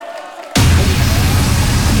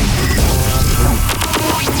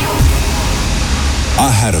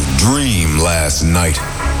had a dream last night,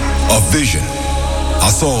 a vision. I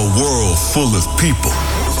saw a world full of people.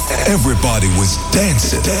 Everybody was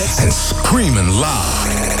dancing and screaming loud.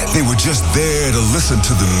 They were just there to listen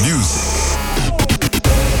to the music.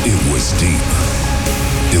 It was deep.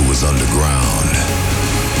 It was underground.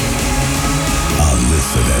 I live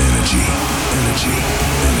for that energy. Energy,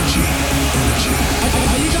 energy, energy.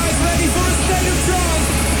 Are you guys ready for a state of trance?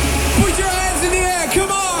 Put your hands in the air,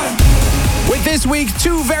 come on! With this week,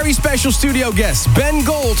 two very special studio guests, Ben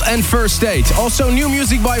Gold and First State. Also new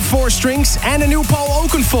music by Four Strings and a new Paul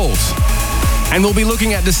Oakenfold. And we'll be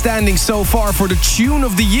looking at the standings so far for the Tune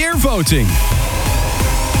of the Year voting.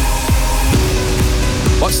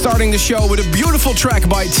 But starting the show with a beautiful track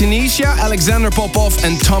by Tanisha, Alexander Popov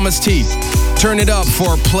and Thomas T. Turn it up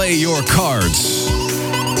for Play Your Cards.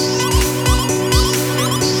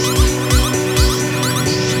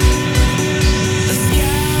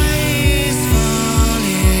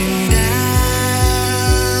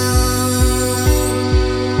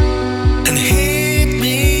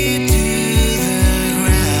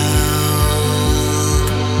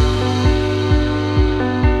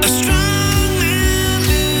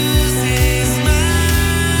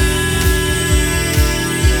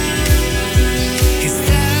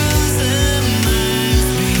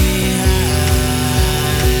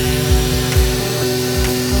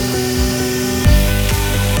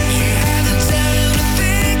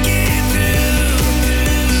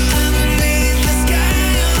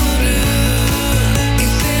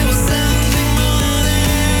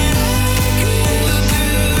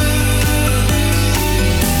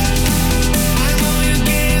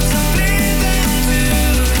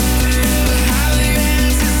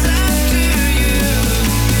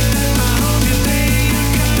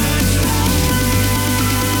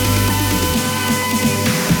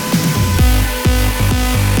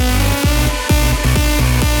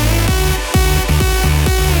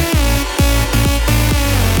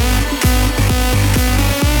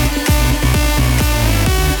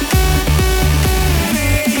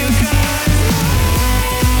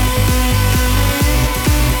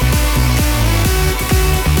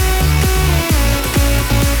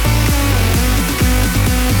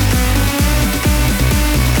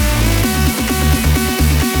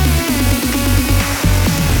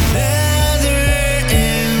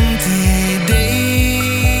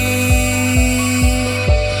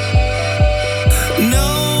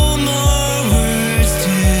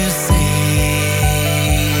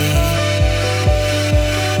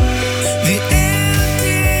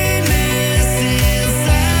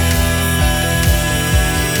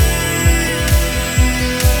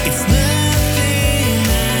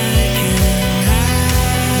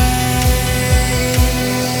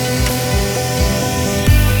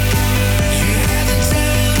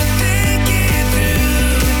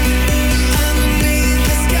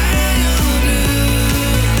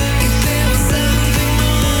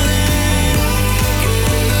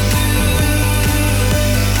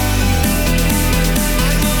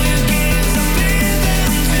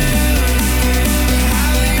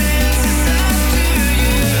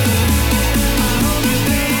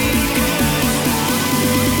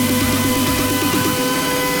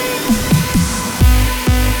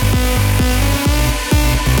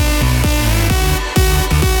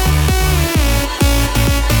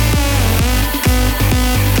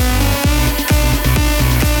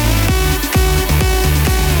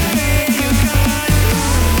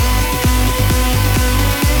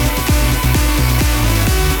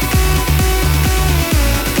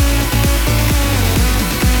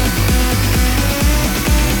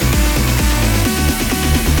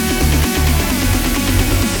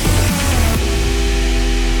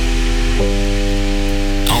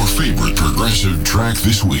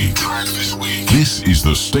 This week. This is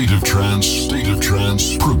the State of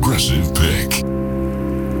Trance Progressive Pick.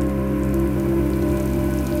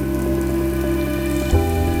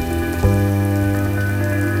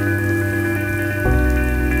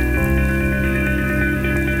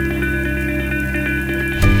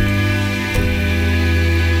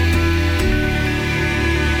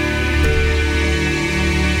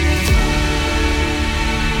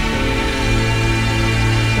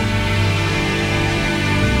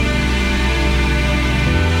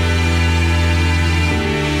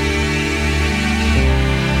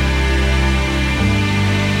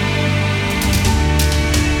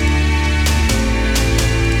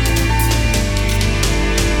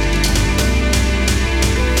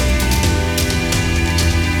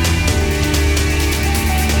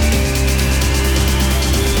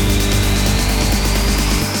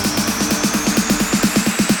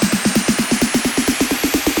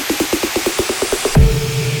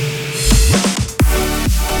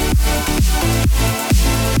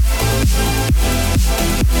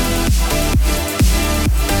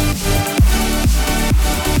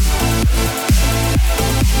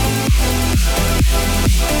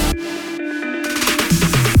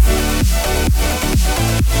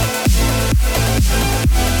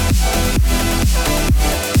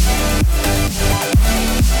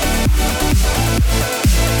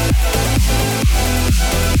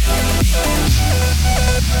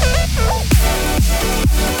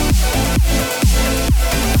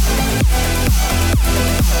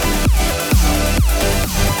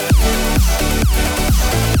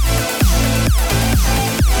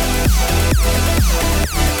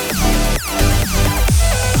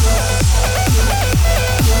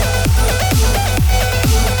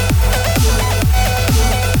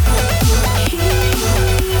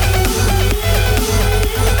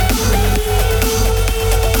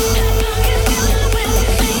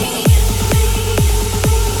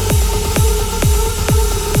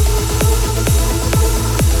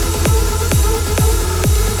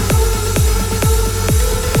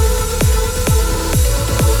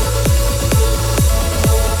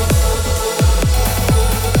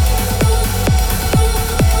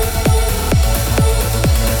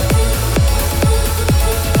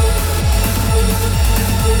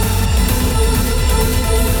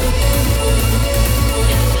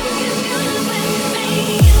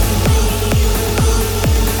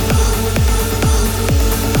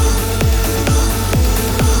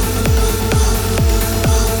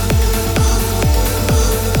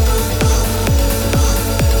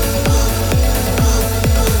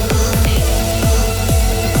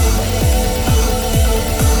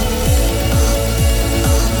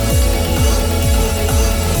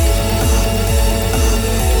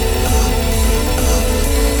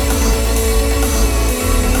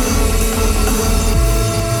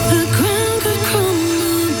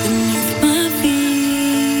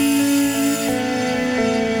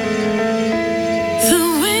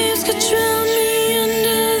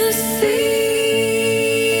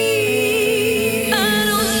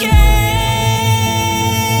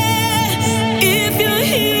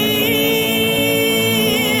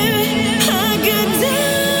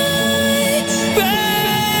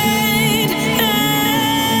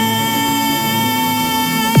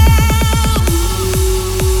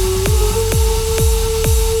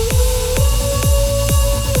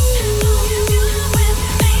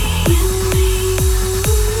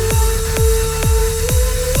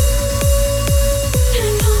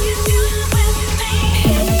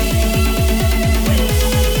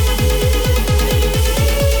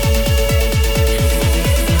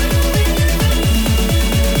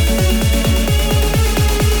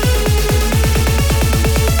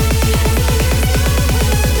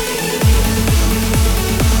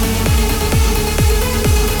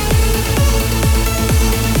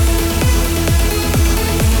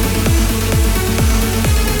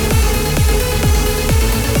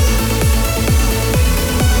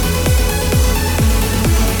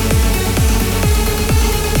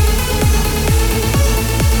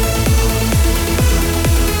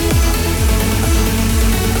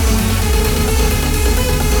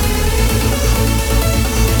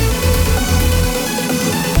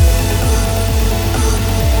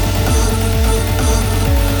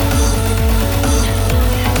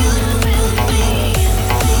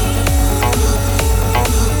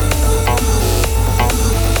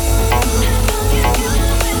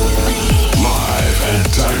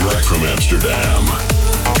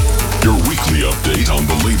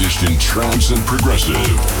 trance and progressive.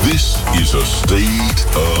 This is a state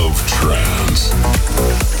of trance.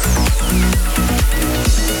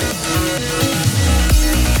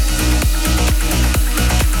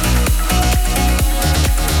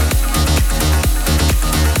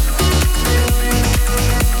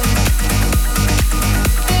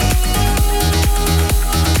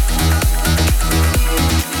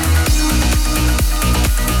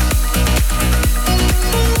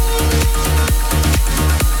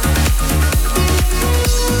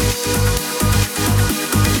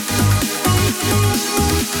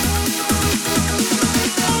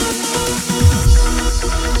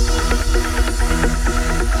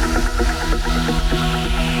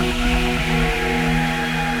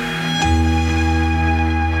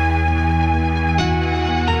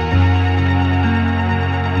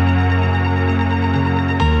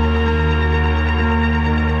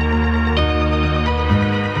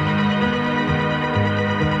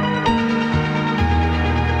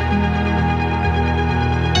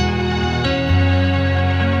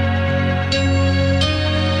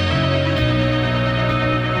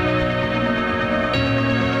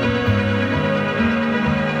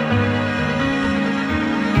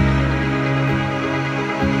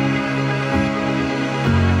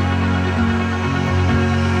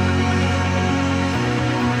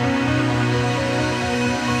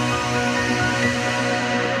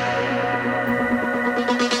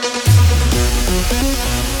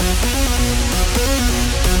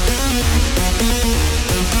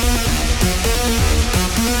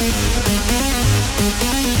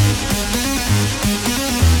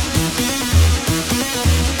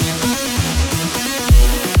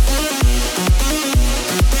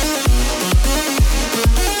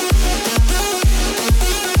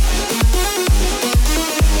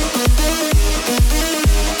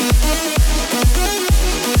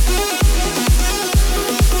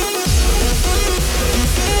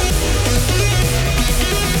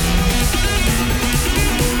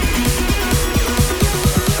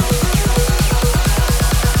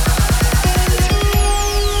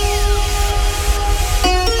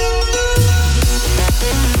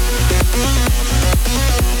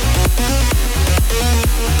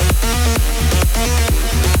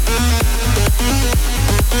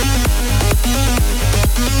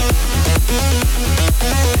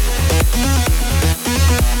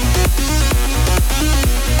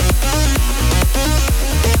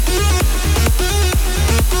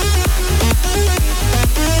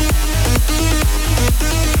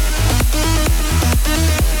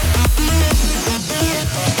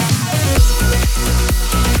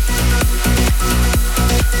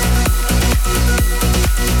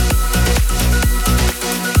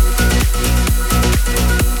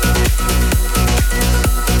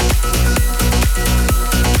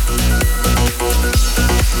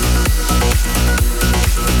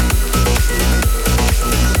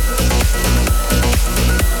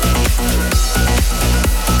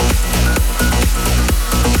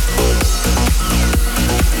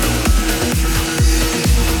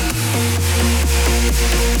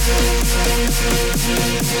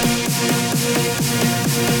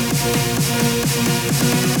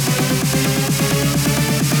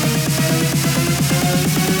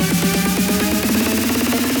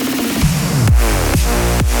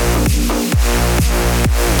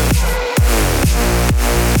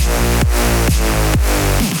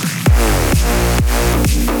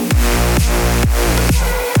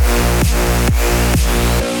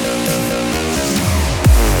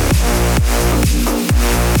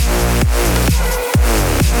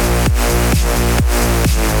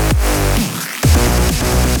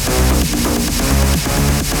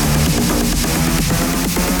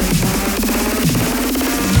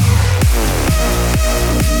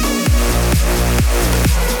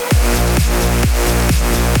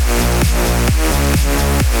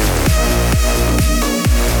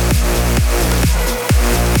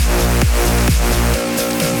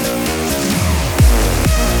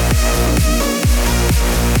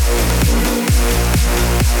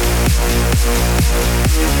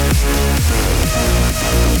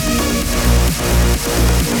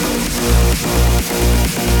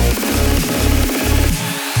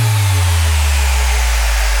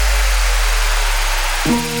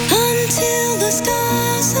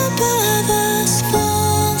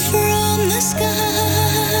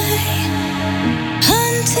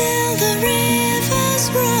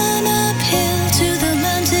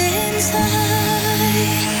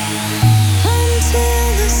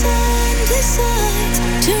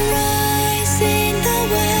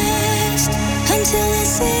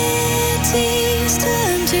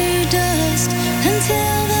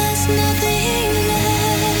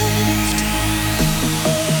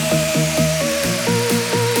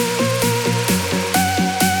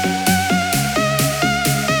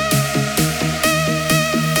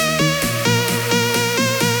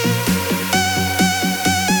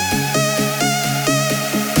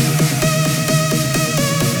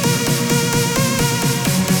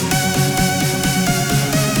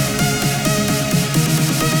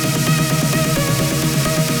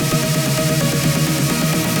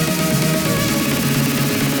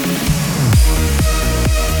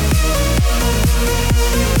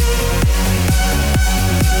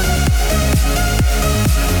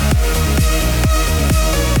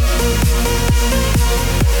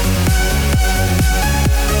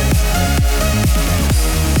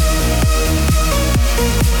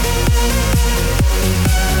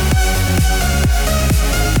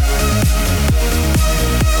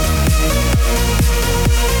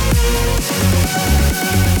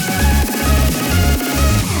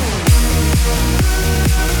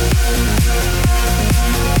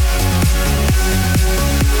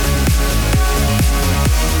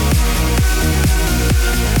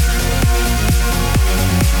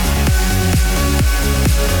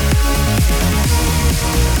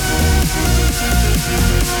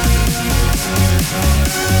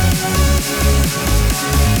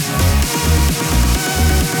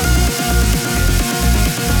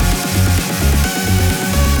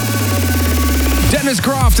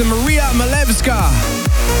 after Maria Malevska.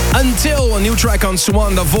 Until, a new track on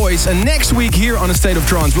Suanda Voice. And next week here on A State of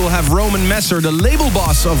Trance, we'll have Roman Messer, the label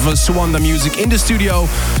boss of Suanda Music, in the studio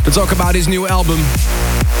to talk about his new album.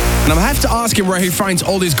 And I have to ask him where he finds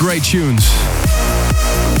all these great tunes.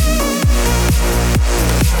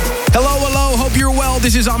 Hello, hope you're well.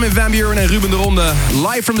 This is Armin van Buuren and Ruben de Ronde,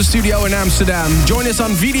 live from the studio in Amsterdam. Join us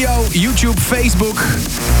on video, YouTube, Facebook,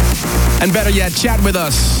 and better yet, chat with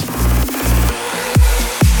us.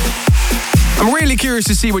 I'm really curious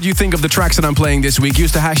to see what you think of the tracks that I'm playing this week.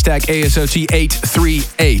 Use the hashtag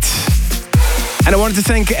ASOT838. And I wanted to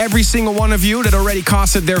thank every single one of you that already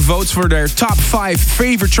casted their votes for their top 5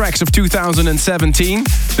 favorite tracks of 2017.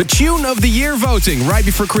 The Tune of the Year voting right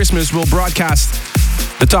before Christmas will broadcast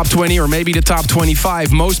the top 20 or maybe the top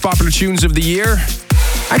 25 most popular tunes of the year.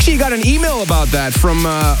 Actually, got an email about that from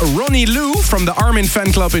Ronnie Lu from the Armin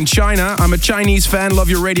fan club in China. I'm a Chinese fan, love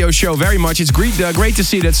your radio show very much. It's great to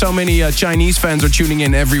see that so many Chinese fans are tuning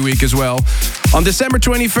in every week as well. On December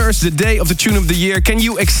 21st, the day of the Tune of the Year, can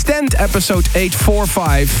you extend episode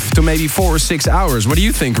 845 to maybe 4 or 6 hours? What do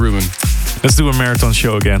you think, Ruben? Let's do a marathon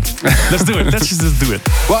show again. Let's do it. Let's just do it.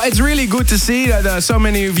 Well, it's really good to see that so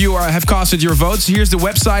many of you have casted your votes. Here's the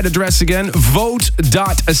website address again,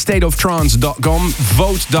 vote.astateoftrance.com,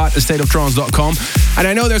 vote.astateoftrance.com. And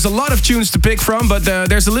I know there's a lot of tunes to pick from, but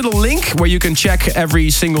there's a little link where you can check every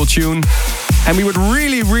single tune. And we would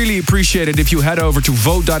really, really appreciate it if you head over to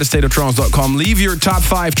vote.astateoftrance.com, leave your top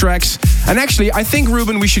 5 tracks. And actually, I think,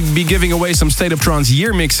 Ruben, we should be giving away some State of Trance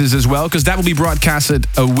year mixes as well, because that will be broadcasted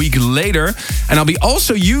a week later. And I'll be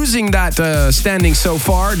also using that standing so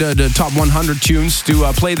far, the top 100 tunes, to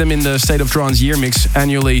play them in the State of Trance year mix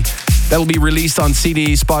annually. That will be released on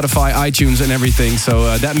CD, Spotify, iTunes and everything.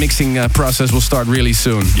 So that mixing process will start really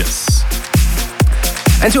soon. Yes.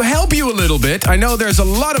 And to help you a little bit, I know there's a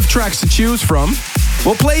lot of tracks to choose from.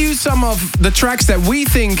 We'll play you some of the tracks that we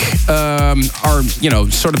think are,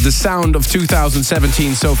 sort of the sound of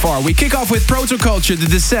 2017 so far. We kick off with Protoculture, The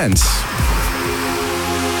Descent.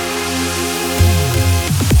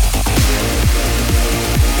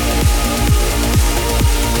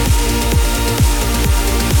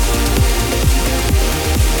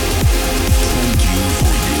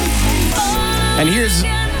 And here's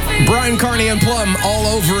Brian Carney and Plum, All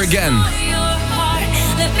Over Again.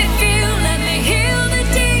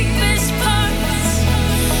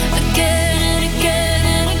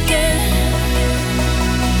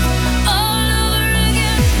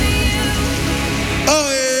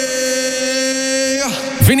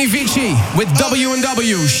 Vinny Vici with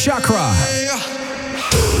W&W, Chakra.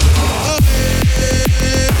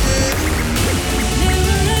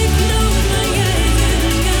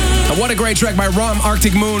 And what a great track by Rom,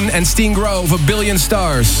 Arctic Moon and Steen Grove, A Billion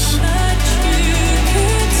Stars.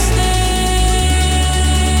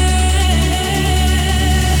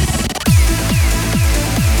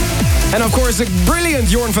 And of course, a brilliant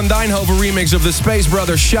Jorn van Deynhoven remix of the Space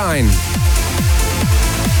Brothers, Shine.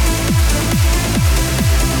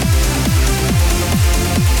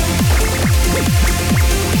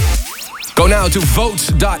 Go now to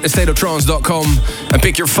vote.astateoftrance.com and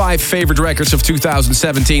pick your 5 favorite records of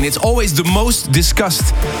 2017. It's always the most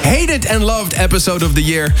discussed, hated and loved episode of the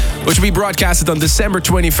year, which will be broadcasted on December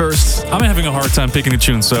 21st. I'm having a hard time picking a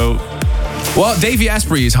tune, so... Well, Davey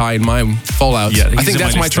Asprey is high in my Fallout. Yeah, I think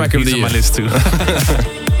that's my track of the year. He's on my list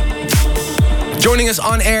too. Joining us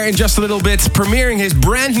on air in just a little bit, premiering his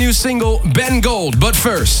brand new single, Ben Gold. But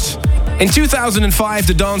first... In 2005,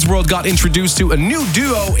 the dance world got introduced to a new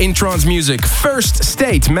duo in trance music, First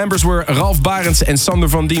State. Members were Ralf Barends and Sander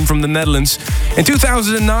van Diem from the Netherlands. In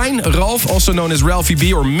 2009, Ralf, also known as Ralphie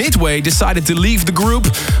B or Midway, decided to leave the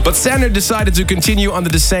group, but Sander decided to continue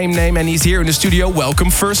under the same name, and he's here in the studio.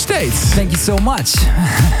 Welcome, First State. Thank you so much.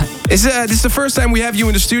 This is the first time we have you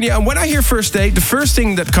in the studio, and when I hear First State, the first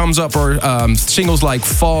thing that comes up are singles like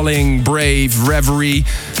Falling, Brave, Reverie.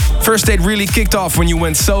 First State really kicked off when you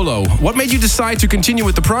went solo. What made you decide to continue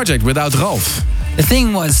with the project without Ralf? The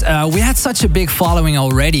thing was, we had such a big following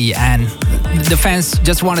already, and the fans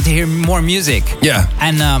just wanted to hear more music. Yeah.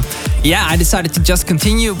 And I decided to just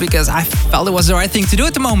continue because I felt it was the right thing to do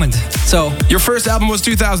at the moment. So your first album was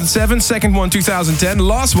 2007, second one 2010,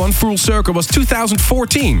 last one, Full Circle, was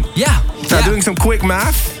 2014. Yeah. Now, doing some quick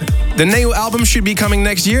math, The new album should be coming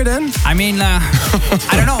next year then? I mean, I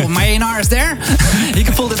don't know. My A&R is there. He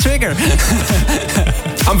can pull the trigger.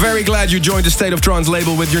 I'm very glad you joined the State of Trance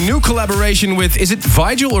label with your new collaboration with, is it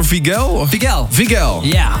Vigil or Vigel? Vigel. Vigel.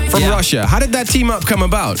 Yeah. From yeah. Russia. How did that team up come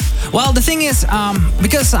about? Well, the thing is,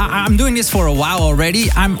 because I'm doing this for a while already,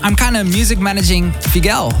 I'm kind of music managing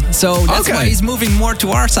Vigel. So that's why he's moving more to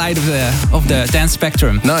our side of the dance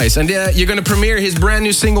spectrum. Nice. And you're going to premiere his brand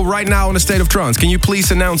new single right now on the State of Trance. Can you please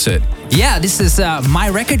announce it? Yeah, this is my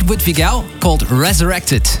record with Vigel called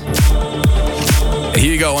Resurrected.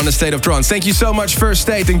 Here you go on the State of Trance. Thank you so much, First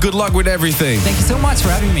State, and good luck with everything. Thank you so much for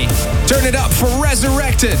having me. Turn it up for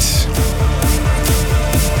Resurrected.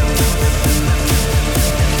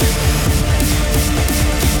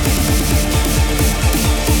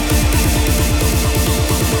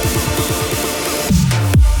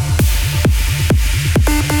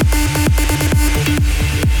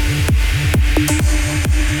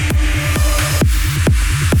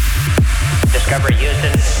 Discovery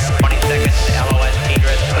Houston, 20 seconds, LOS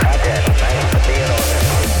Pedras.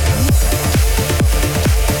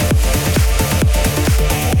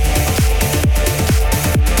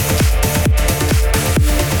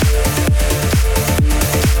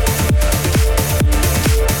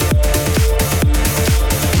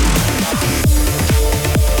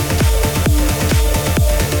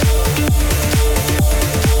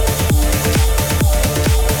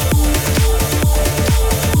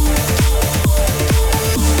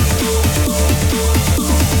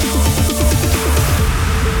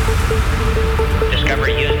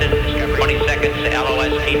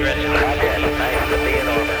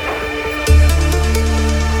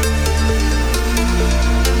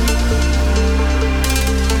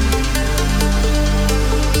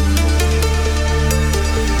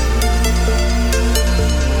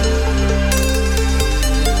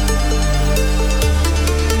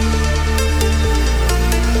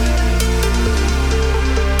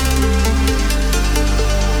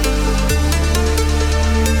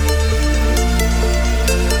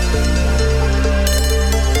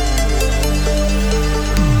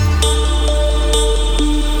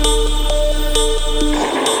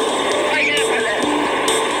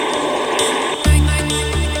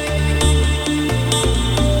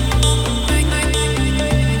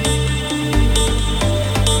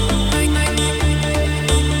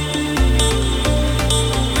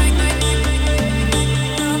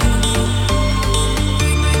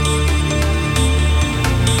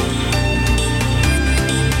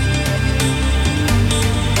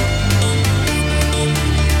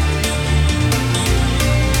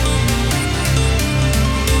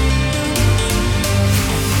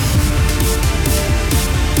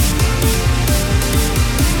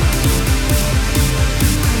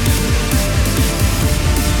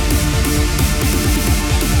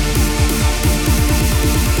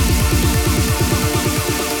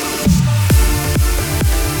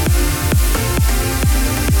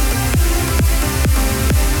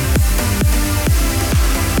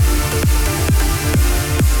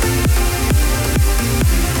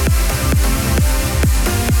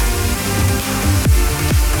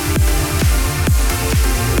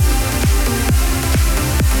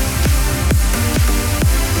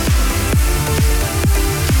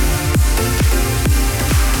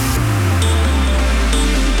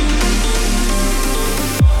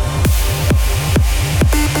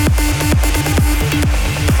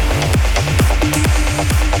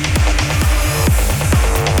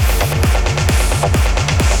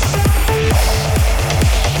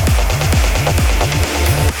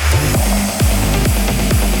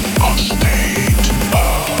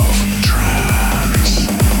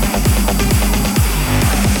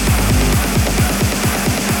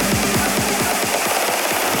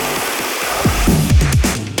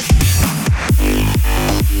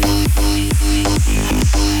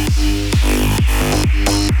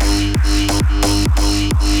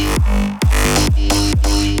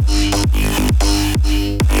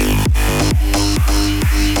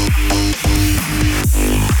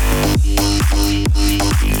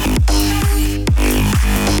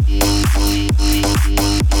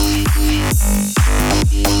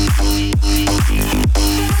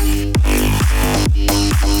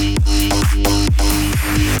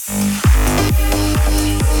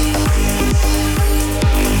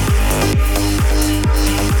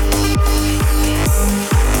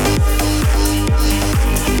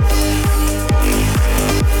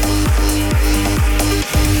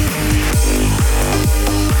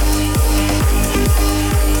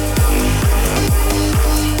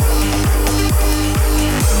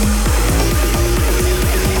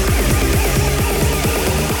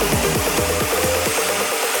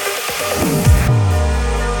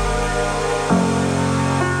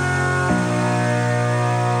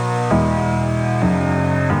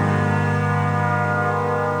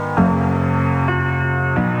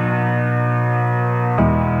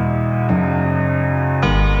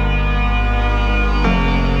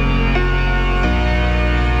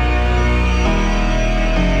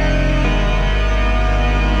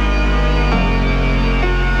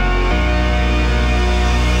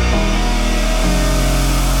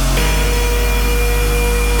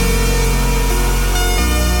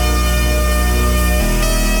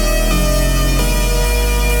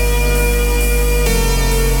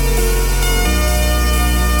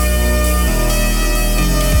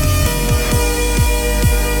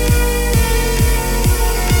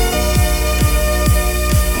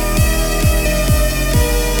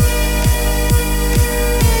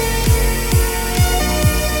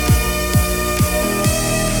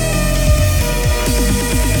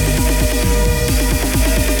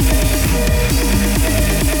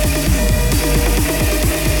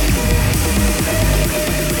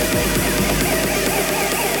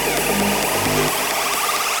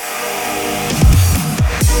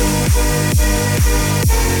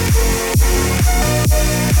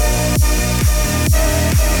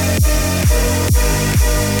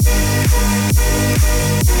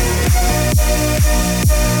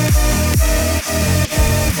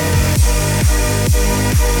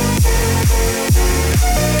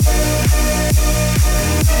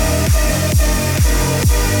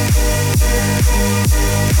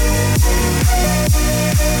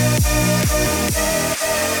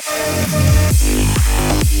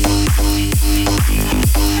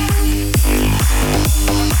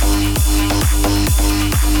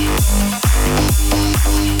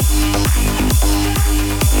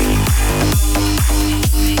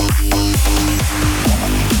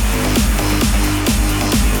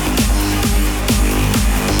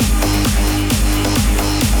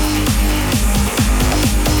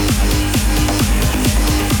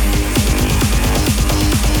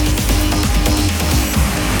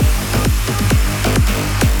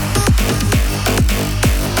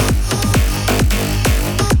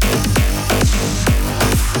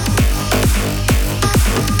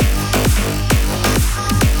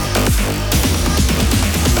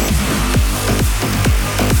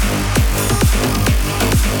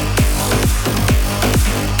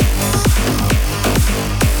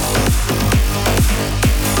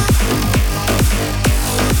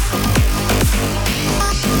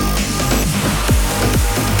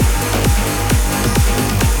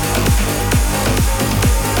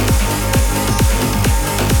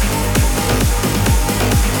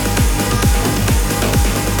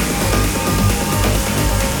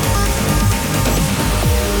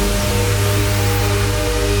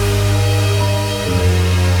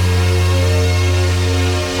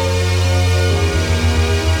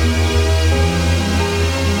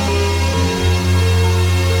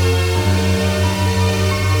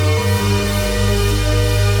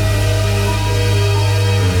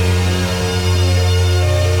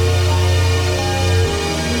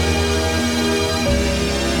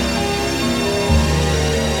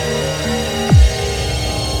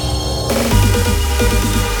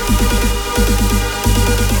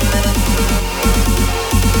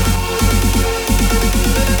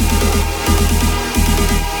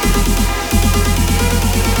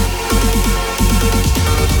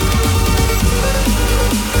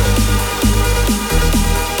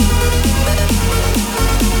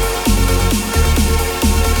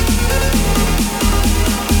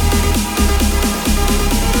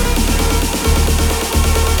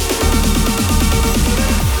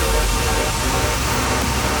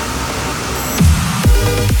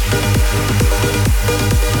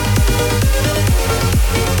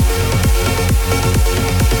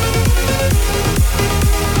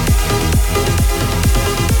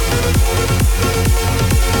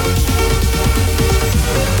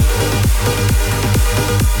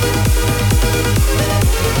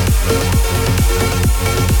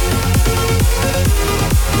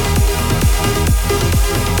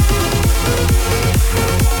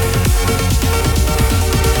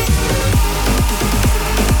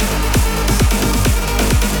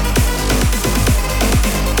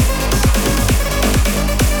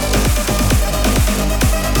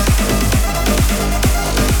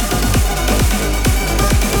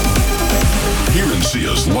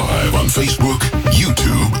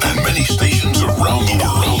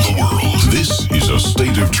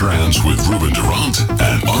 Trance with Ruben Durant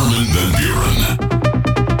and Armin van Buuren.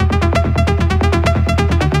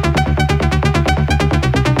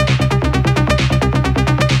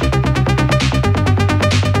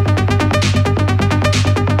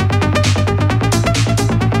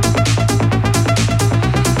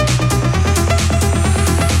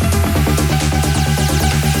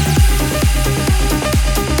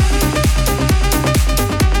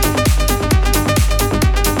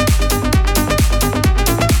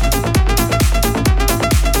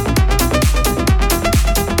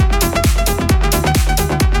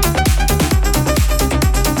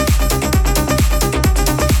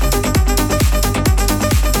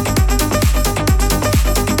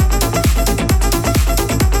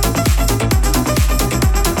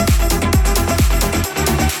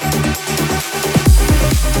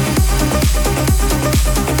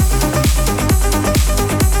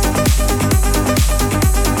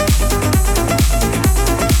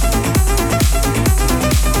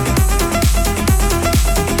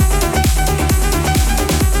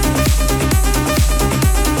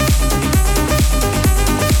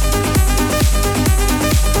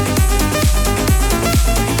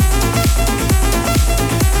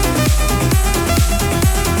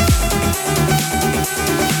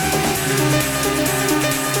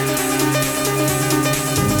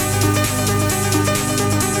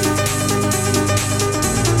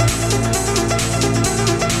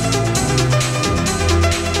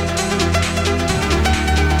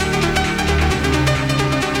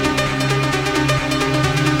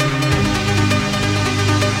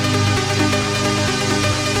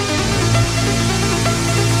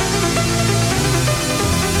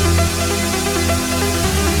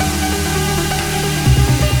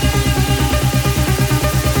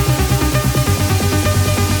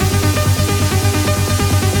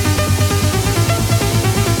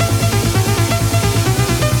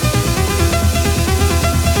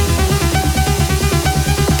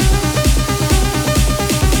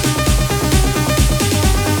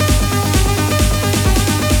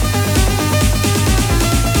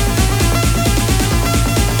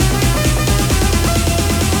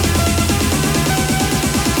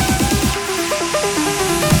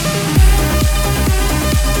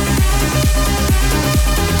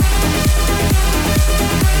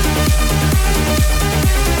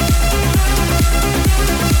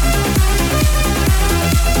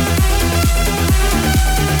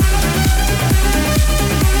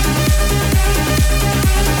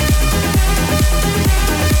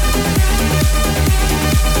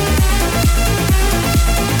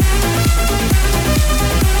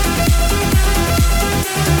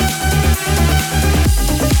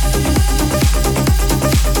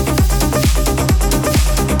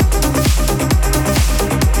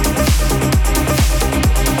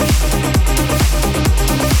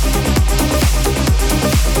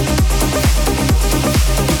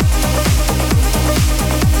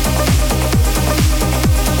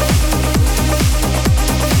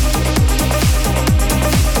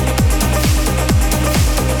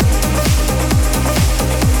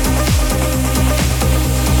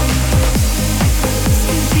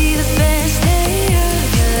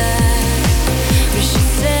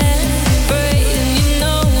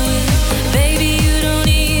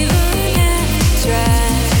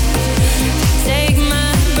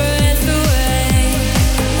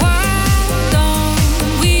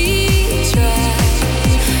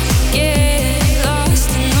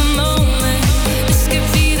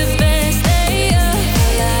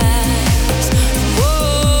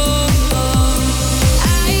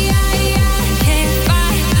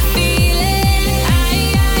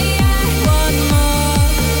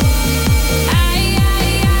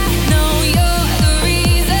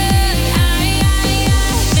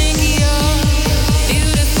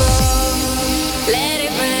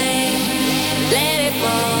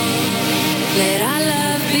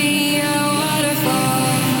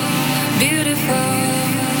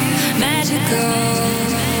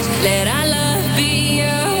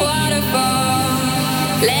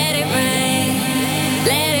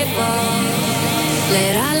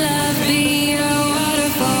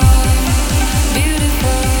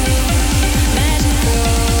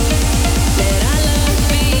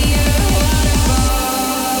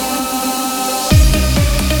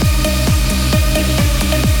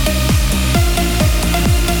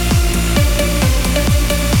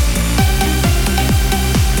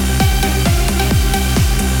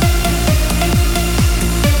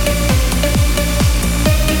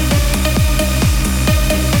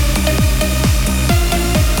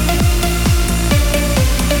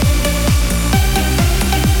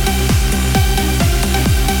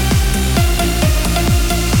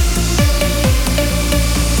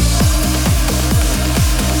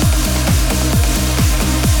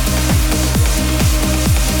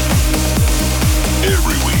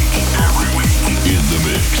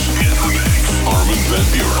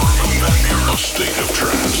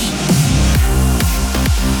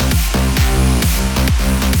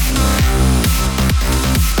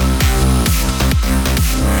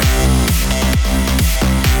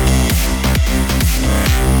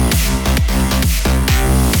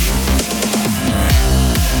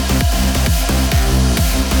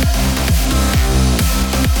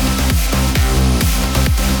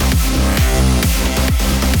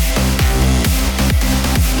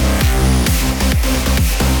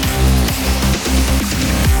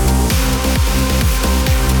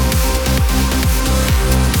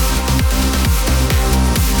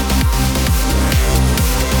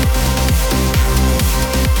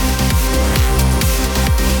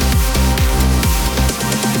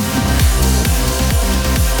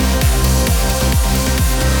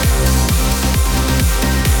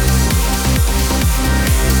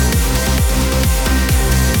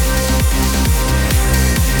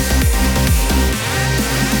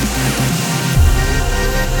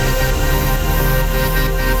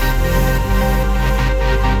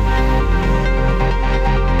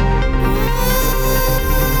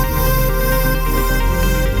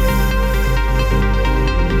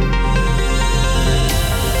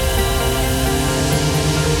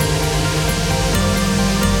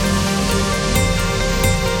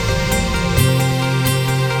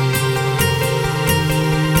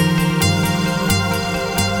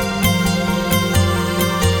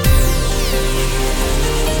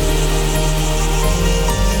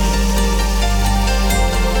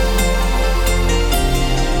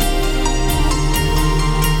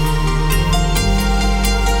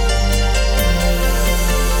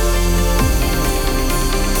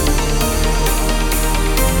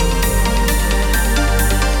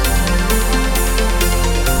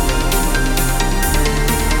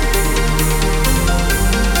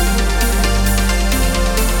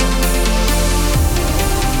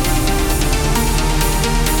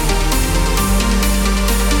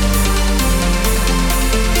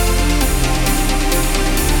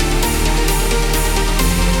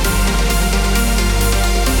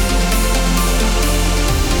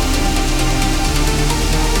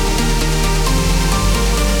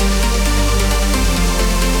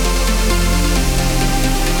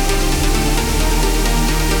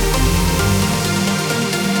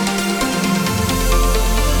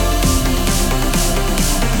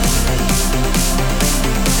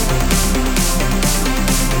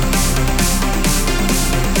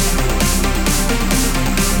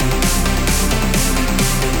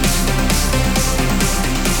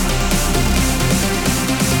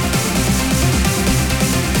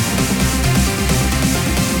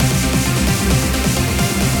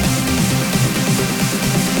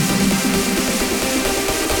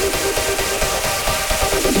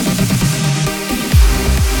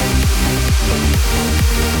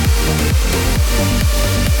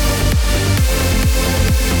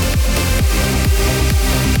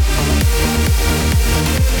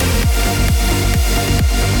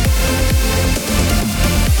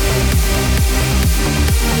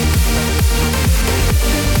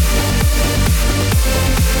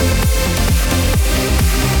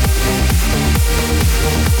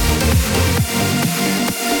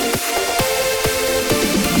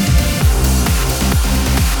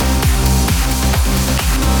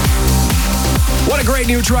 What a great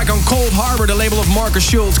new track on Cold Harbor, the label of Marcus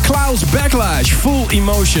Schultz. Klaus Backlash, Full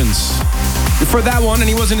Emotions. For that one, and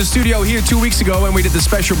he was in the studio here 2 weeks ago when we did the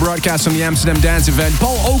special broadcast on the Amsterdam Dance event.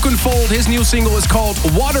 Paul Oakenfold, his new single is called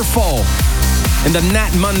Waterfall in the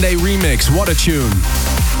Nat Monday remix. What a tune.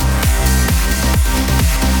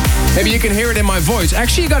 Maybe you can hear it in my voice.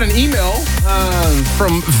 Actually, I got an email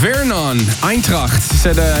from Vernon Eintracht. He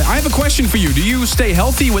said, I have a question for you. Do you stay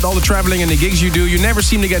healthy with all the traveling and the gigs you do? You never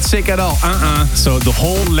seem to get sick at all. So the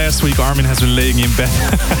whole last week, Armin has been laying in bed.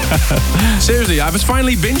 Seriously, I was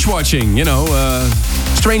finally binge watching,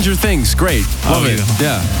 Stranger Things. Great. Love it.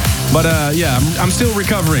 Yeah. But I'm still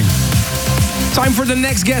recovering. Time for the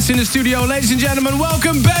next guest in the studio. Ladies and gentlemen,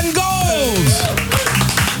 welcome Ben Gold.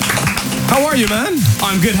 How are you, man?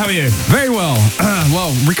 I'm good, how are you? Very well.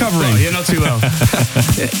 Recovering. Oh, you're not too well.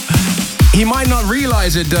 He might not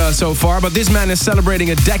realize it so far, but this man is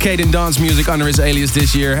celebrating a decade in dance music under his alias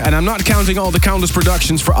this year. And I'm not counting all the countless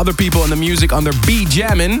productions for other people in the music under B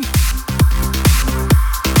Jammin'.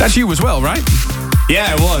 That's you as well, right?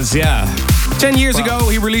 Yeah, it was, yeah. 10 years ago,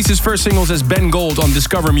 he released his first singles as Ben Gold on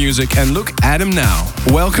Discover Music. And look at him now.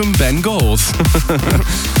 Welcome, Ben Gold.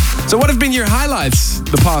 So what have been your highlights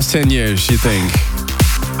the past 10 years, you think?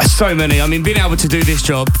 So many. I mean, being able to do this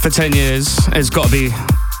job for 10 years has got to be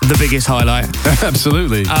the biggest highlight.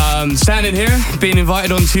 Absolutely. Standing here, being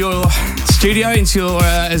invited onto your studio,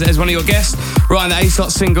 as one of your guests, writing the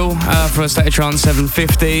A-Slot single for a State of Trance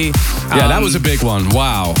 750. Yeah, that was a big one.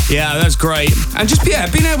 Wow. Yeah, that's great. And just,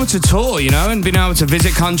 being able to tour, and being able to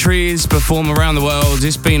visit countries, perform around the world.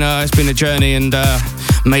 It's been a journey, and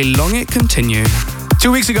may long it continue.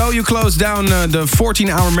 2 weeks ago, you closed down the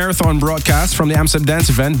 14-hour marathon broadcast from the Amsterdam Dance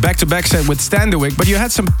event, back-to-back set with Standerwick, but you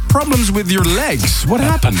had some problems with your legs. What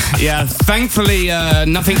happened? Yeah, thankfully,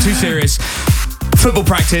 nothing too serious. Football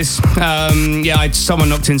practice. Someone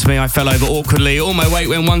knocked into me. I fell over awkwardly. All my weight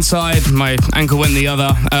went one side, my ankle went the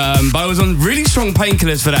other. But I was on really strong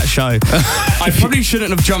painkillers for that show. I probably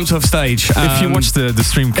shouldn't have jumped off stage. If you watch the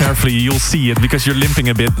stream carefully, you'll see it because you're limping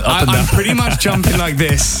a bit up and down. I'm pretty much jumping like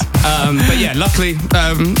this. But yeah, luckily,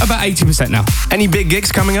 about 80% now. Any big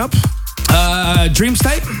gigs coming up? Dream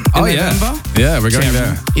State in November. Yeah, we're going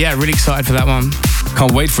there. Yeah, really excited for that one.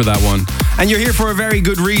 Can't wait for that one. And you're here for a very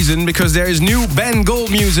good reason, because there is new Ben Gold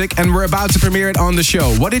music and we're about to premiere it on the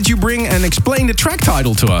show. What did you bring, and explain the track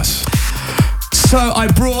title to us? So I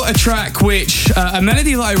brought a track a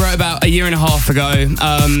melody that I wrote about a year and a half ago.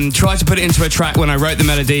 Tried to put it into a track when I wrote the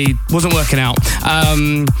melody, wasn't working out.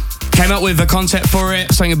 Came up with a concept for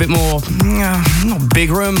it, something a bit more, not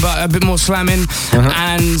big room, but a bit more slamming.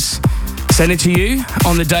 And sent it to you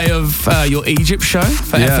on the day of your Egypt show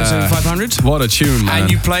for FSO 500. What a tune, man.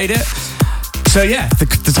 And you played it. So yeah,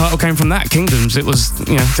 the title came from that, Kingdoms. It was,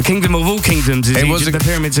 the kingdom of all kingdoms is Egypt, the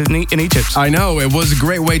pyramids in Egypt. I know, it was a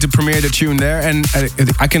great way to premiere the tune there, and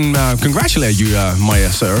I can congratulate you, Maya,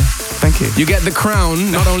 sir. Thank you. You get the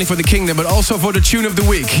crown, not only for the kingdom, but also for the tune of the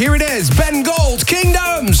week. Here it is, Ben Gold,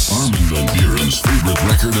 Kingdoms! Armin van Buuren's favorite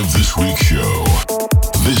record of this week's show.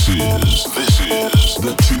 This is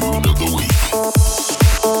the tune of the week.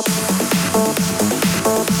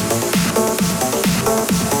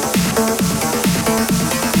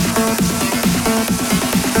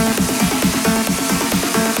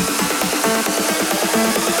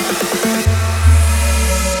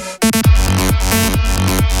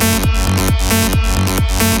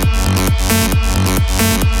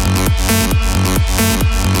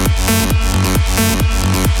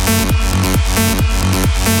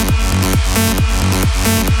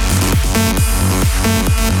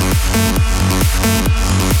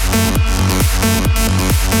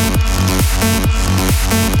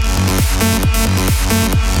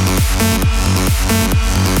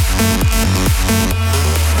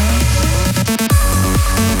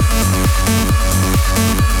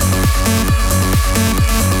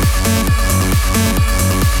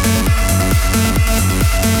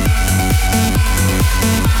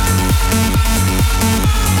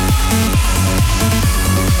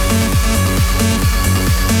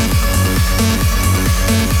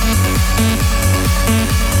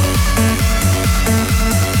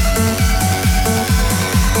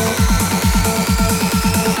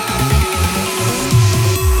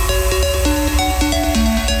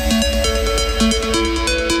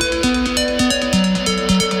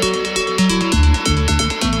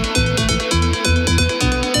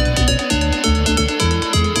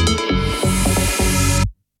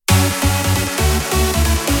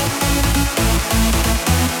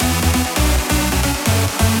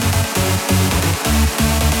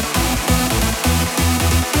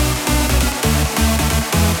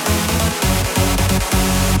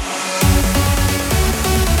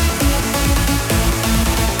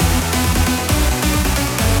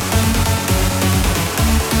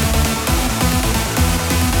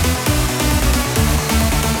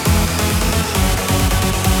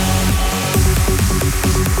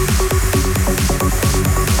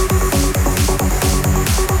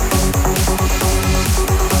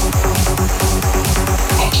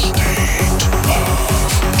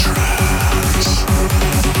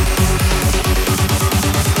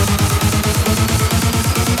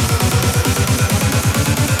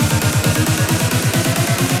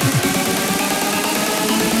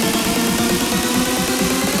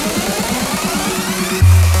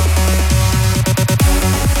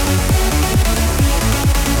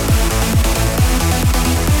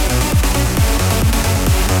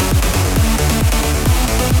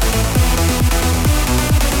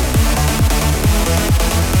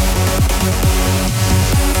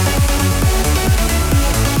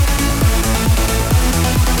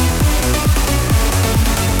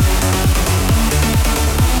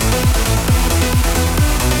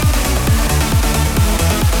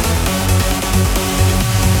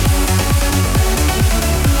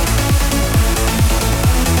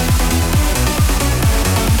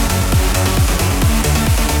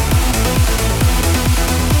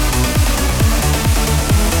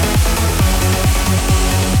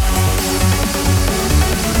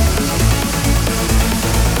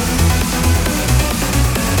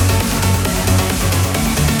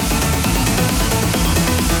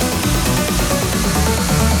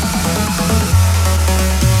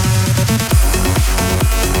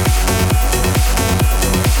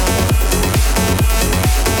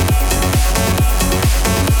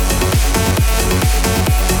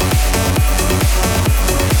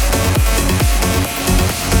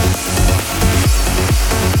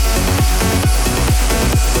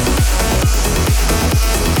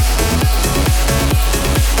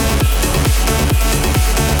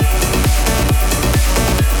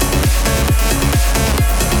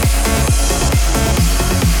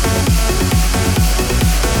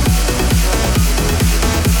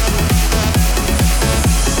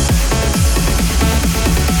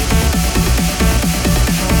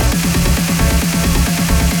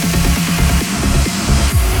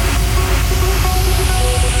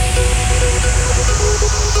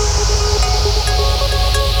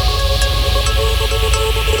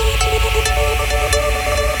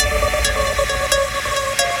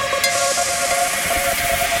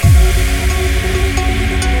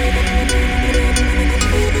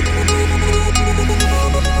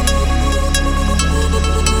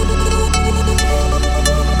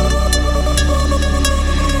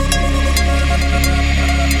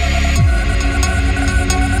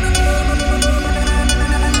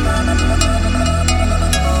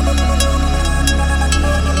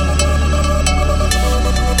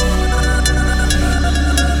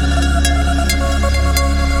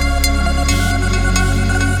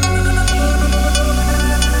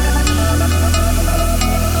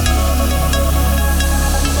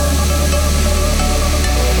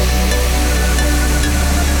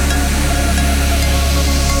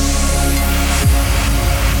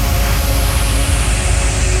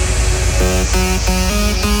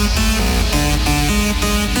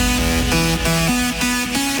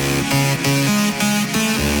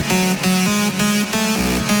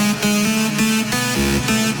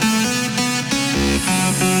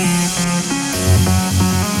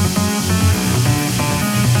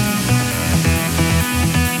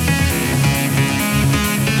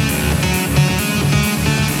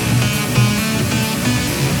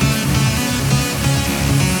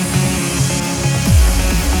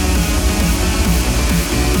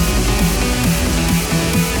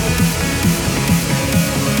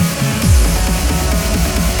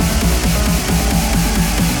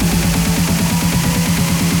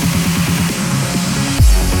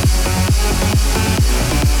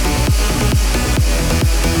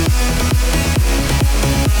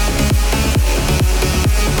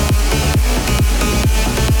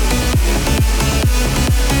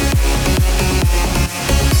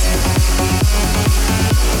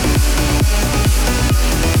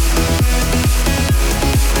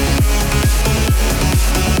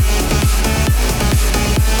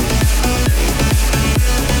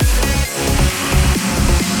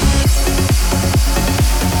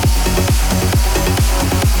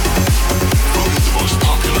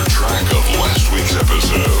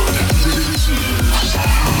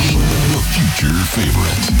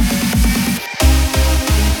 favorite.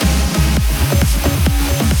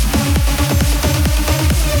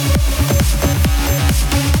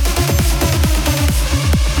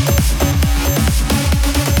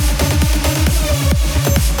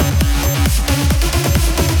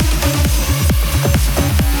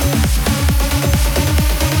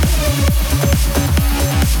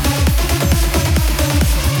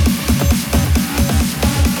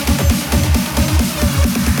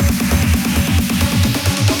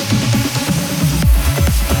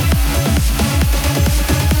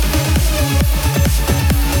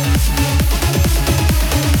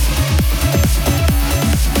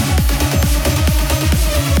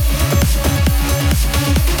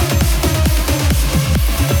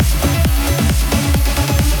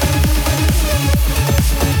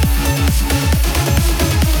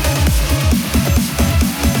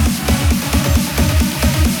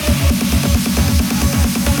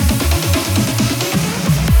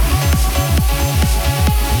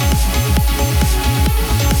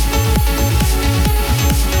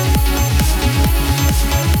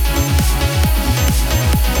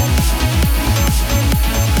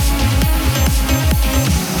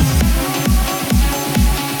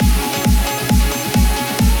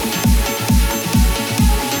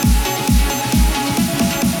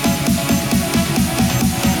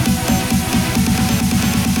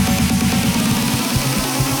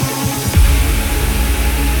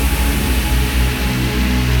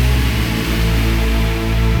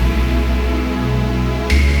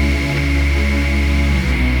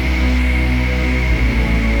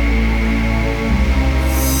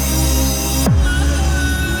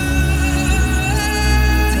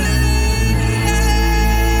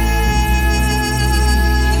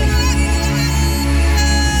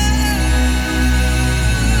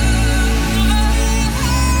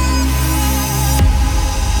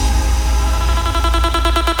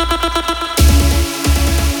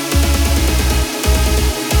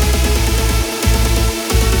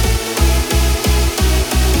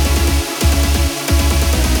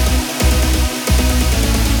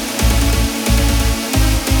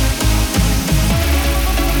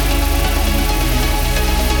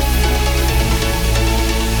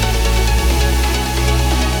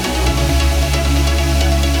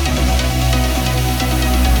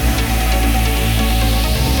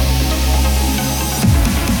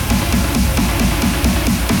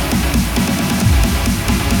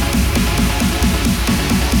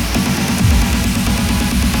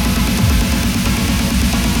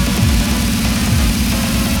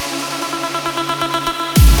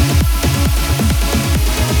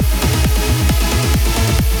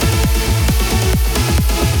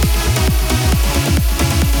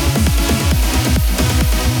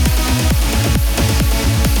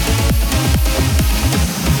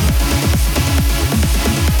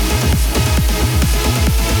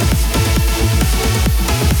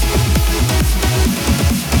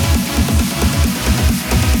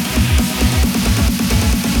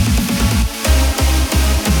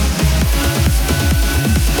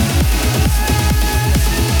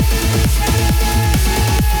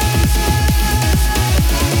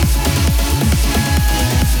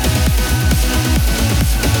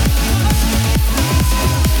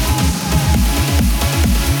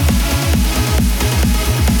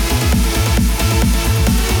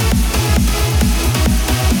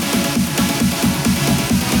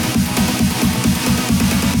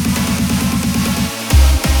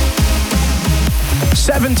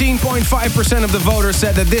 .5% of the voters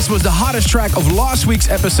said that this was the hottest track of last week's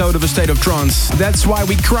episode of A State of Trance. That's why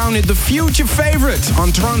we crowned it the future favorite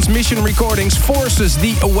on Transmission Recordings' Forces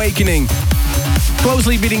The Awakening.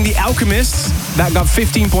 Closely beating The Alchemists, that got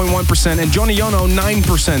 15.1%, and Johnny Yono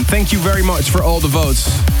 9%. Thank you very much for all the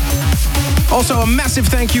votes. Also, a massive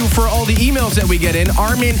thank you for all the emails that we get in.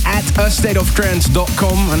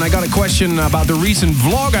 armin@astateoftrance.com. And I got a question about the recent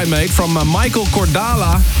vlog I made from Michael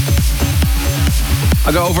Cordala.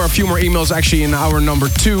 I'll go over a few more emails actually in hour number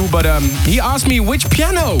 2, but he asked me which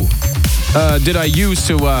piano did I use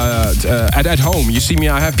to at home. You see me,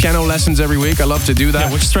 I have piano lessons every week. I love to do that.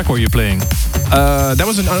 Yeah, which track were you playing? That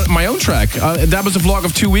was my own track. That was a vlog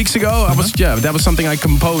of 2 weeks ago. That was something I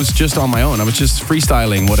composed just on my own. I was just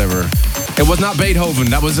freestyling, whatever. It was not Beethoven.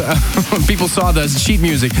 That was people saw the sheet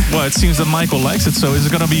music. Well, it seems that Michael likes it. So is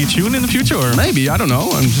it gonna be a tune in the future? Or? Maybe, I don't know.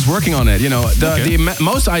 I'm just working on it. You know,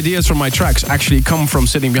 most ideas from my tracks actually come from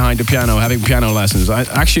sitting behind the piano, having piano lessons.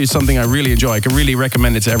 Actually, it's something I really enjoy. I can really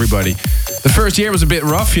recommend it to everybody. The first year was a bit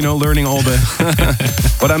rough, you know, learning all the...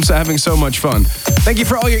 but I'm having so much fun. Thank you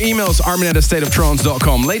for all your emails,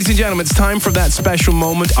 armin@astateoftrance.com. Ladies and gentlemen, it's time for that special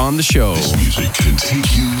moment on the show. This music can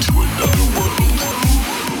take you to another world.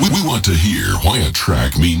 We want to hear why a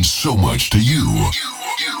track means so much to you.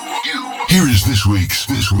 Here is this week's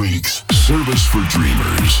Service for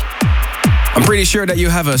Dreamers. I'm pretty sure that you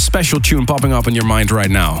have a special tune popping up in your mind right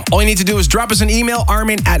now. All you need to do is drop us an email,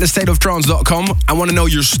 armin@thestateoftrance.com. I want to know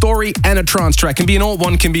your story and a trance track. Can be an old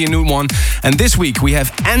one, can be a new one. And this week we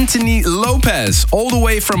have Anthony Lopez, all the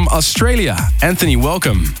way from Australia. Anthony,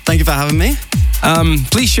 welcome. Thank you for having me.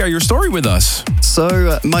 Please share your story with us.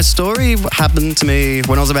 So my story happened to me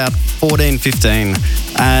when I was about 14, 15.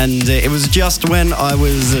 And it was just when I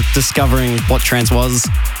was discovering what trance was.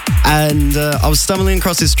 And I was stumbling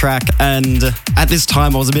across this track, and at this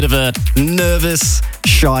time I was a bit of a nervous,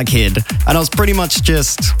 shy kid. And I was pretty much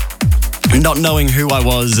just not knowing who I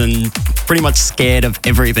was and pretty much scared of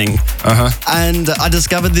everything. And I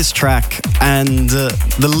discovered this track, and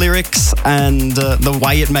the lyrics and the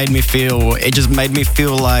way it made me feel, it just made me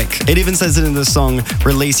feel like, it even says it in the song,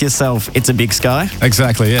 "Release yourself, it's a big sky."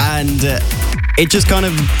 Exactly, yeah. And it just kind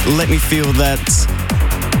of let me feel that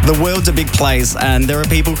the world's a big place, and there are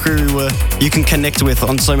people who you can connect with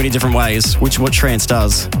on so many different ways, which what trance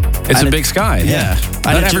does. It's and a big sky. Yeah.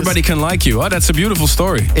 Not everybody can like you. Oh, that's a beautiful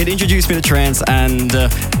story. It introduced me to trance, and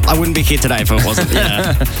I wouldn't be here today if it wasn't.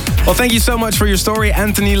 Yeah. Well, thank you so much for your story,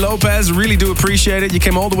 Anthony Lopez. Really do appreciate it. You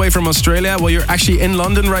came all the way from Australia. Well, you're actually in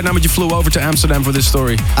London right now, but you flew over to Amsterdam for this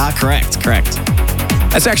story. Correct.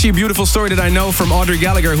 That's actually a beautiful story that I know from Audrey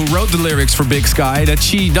Gallagher, who wrote the lyrics for Big Sky, that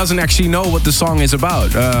she doesn't actually know what the song is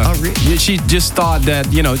about. Really? She just thought that,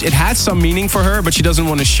 it had some meaning for her, but she doesn't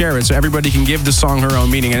want to share it, so everybody can give the song her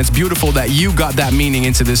own meaning. And it's beautiful that you got that meaning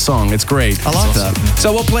into this song. It's great. I like that.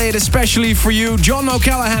 So we'll play it especially for you. John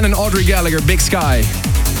O'Callaghan and Audrey Gallagher, Big Sky,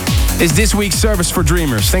 is this week's Service for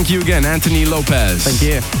Dreamers. Thank you again, Anthony Lopez. Thank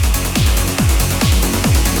you.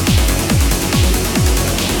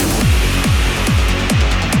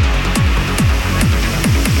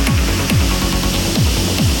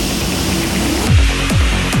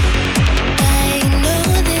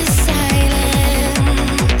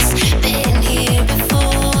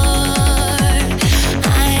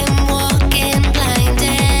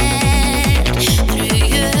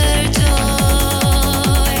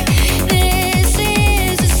 This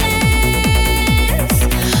is a sense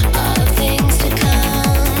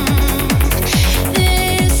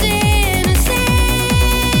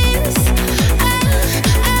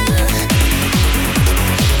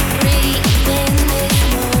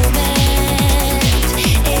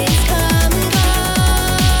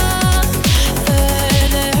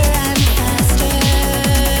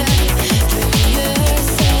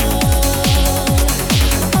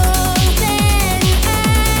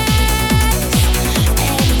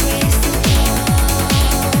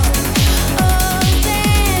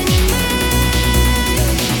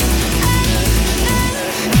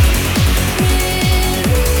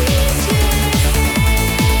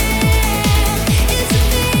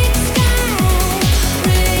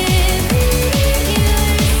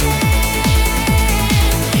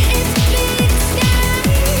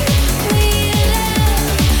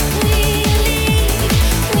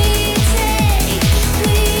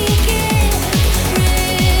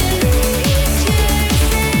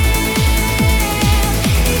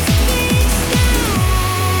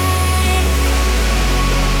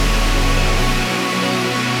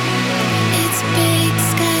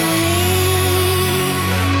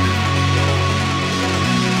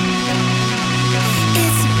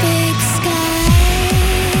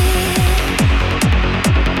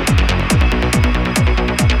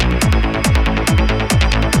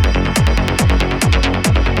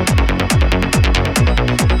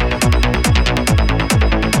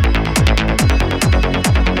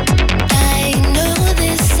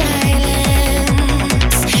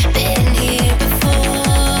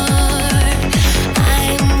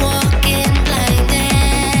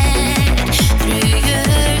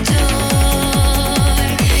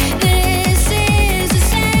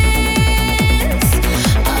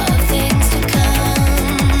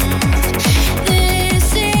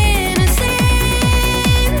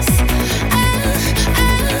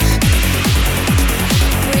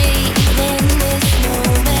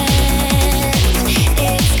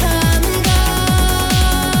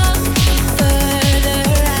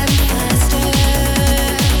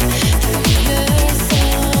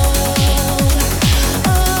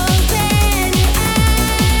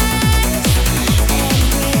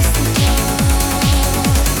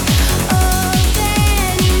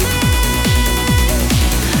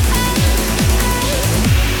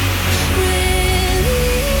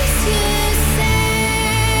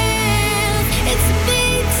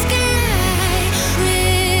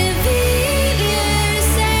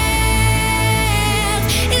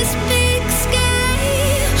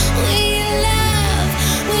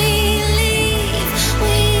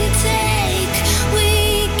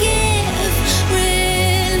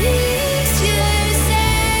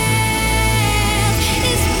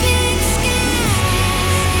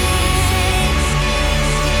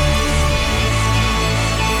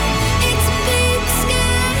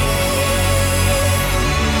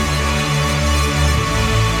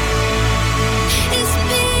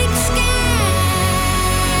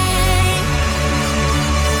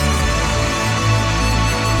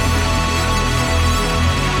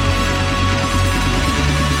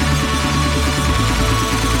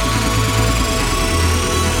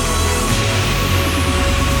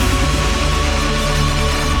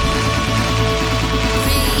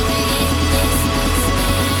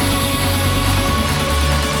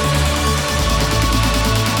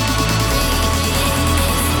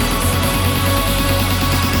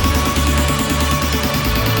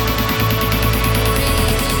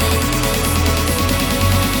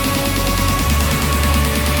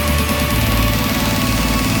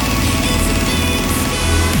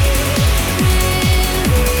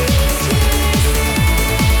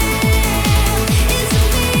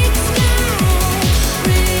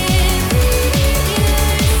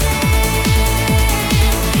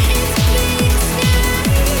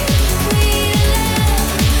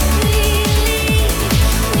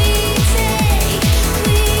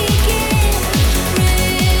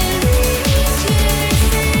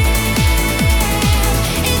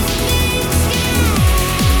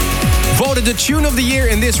Tune of the Year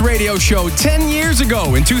in this radio show 10 years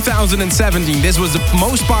ago in 2017. This was the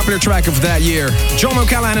most popular track of that year. John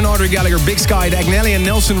O'Callaghan and Audrey Gallagher, Big Sky, the Agnelli and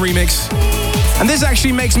Nelson remix. And this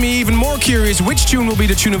actually makes me even more curious which tune will be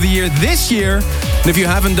the Tune of the Year this year. And if you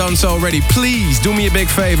haven't done so already, please do me a big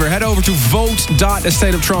favor. Head over to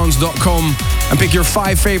vote.astateoftrance.com and pick your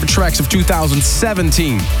 5 favorite tracks of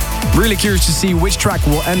 2017. Really curious to see which track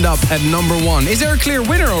will end up at number 1. Is there a clear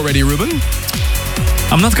winner already, Ruben?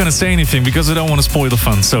 I'm not going to say anything because I don't want to spoil the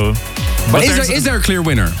fun. But is there a clear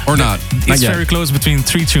winner or not? It's very close between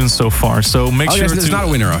 3 tunes so far. So make sure there's not a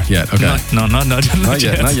winner yet. Okay. Not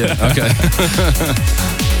yet. Not yet. Okay.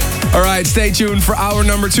 All right, stay tuned for hour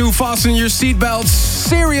number 2. Fasten your seatbelts.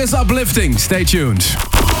 Serious uplifting. Stay tuned.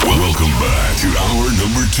 Welcome back to hour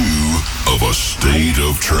number 2 of A State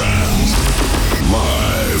of Trance.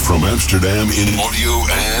 Live from Amsterdam in audio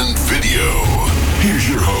and video. Here's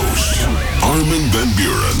your host, Armin van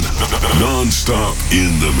Buuren. Non-stop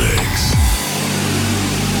in the mix.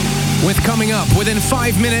 With coming up within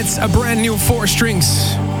 5 minutes, a brand new 4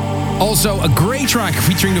 Strings. Also a great track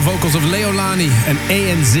featuring the vocals of Leolani and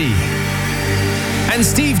ANZ. And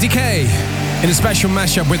Steve Decay in a special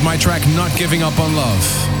mashup with my track Not Giving Up on Love.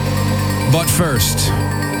 But first,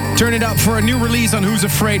 turn it up for a new release on Who's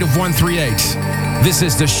Afraid of 138. This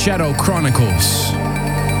is the Shadow Chronicles.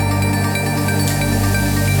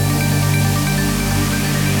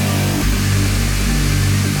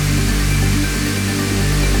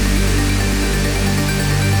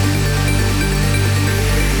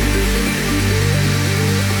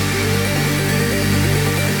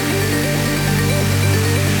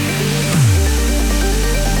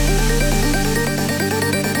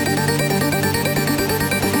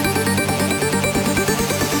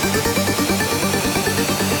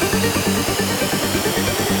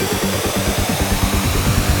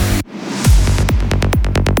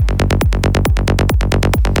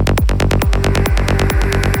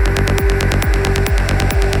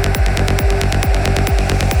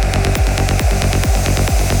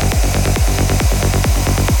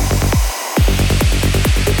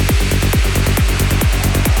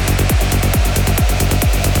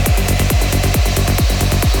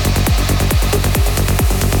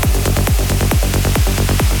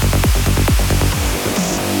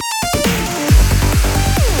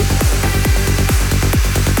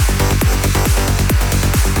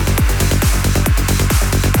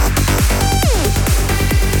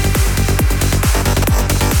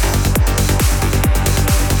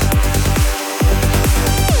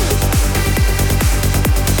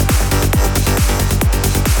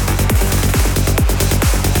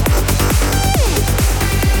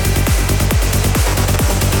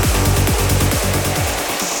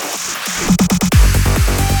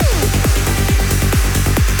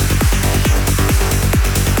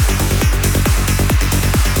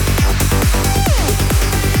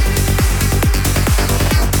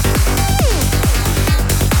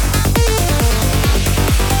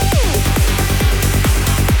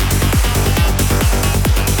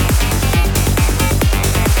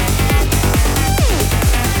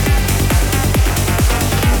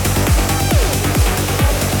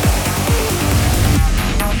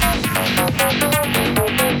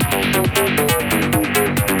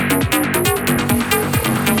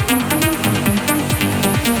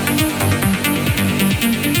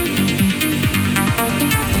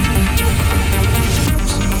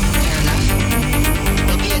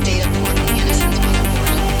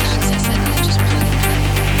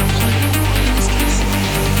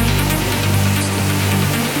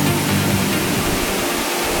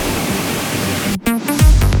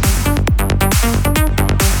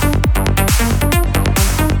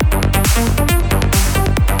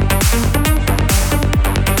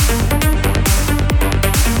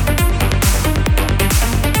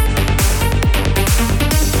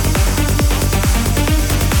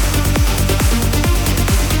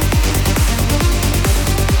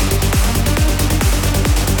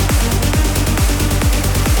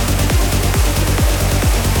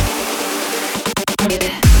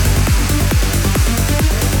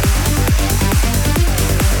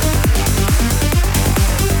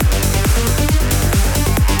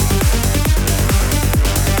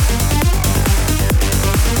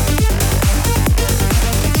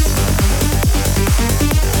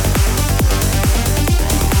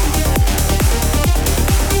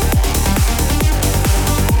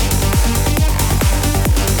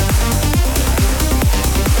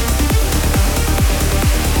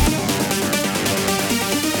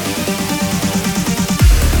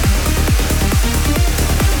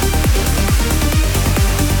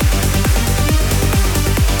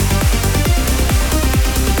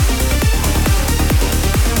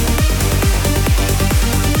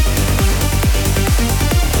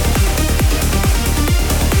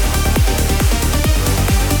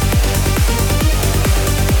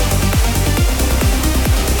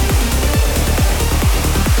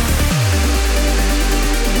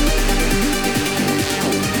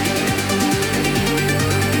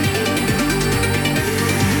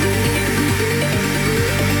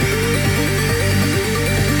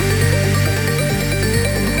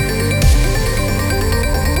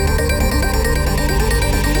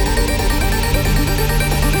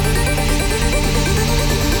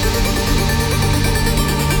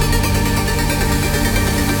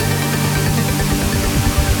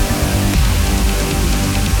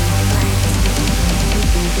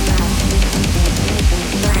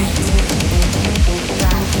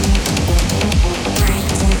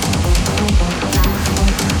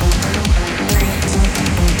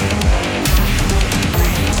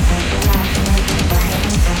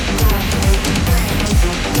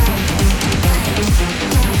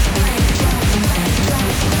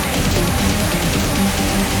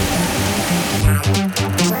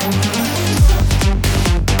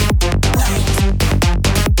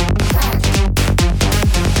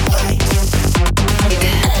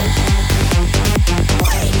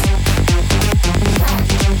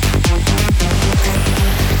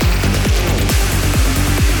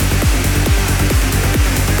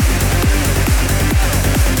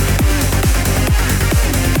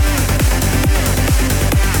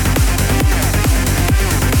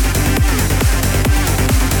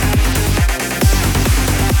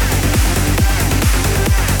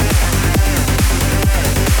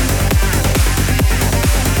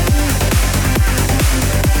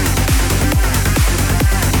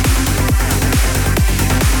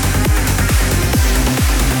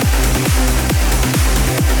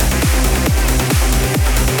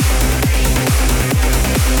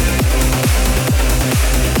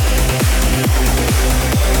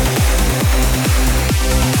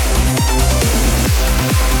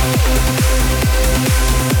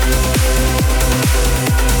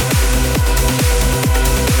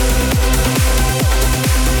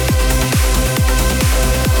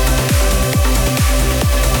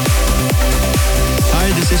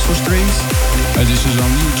 This is our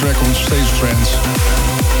new track on State of Trance.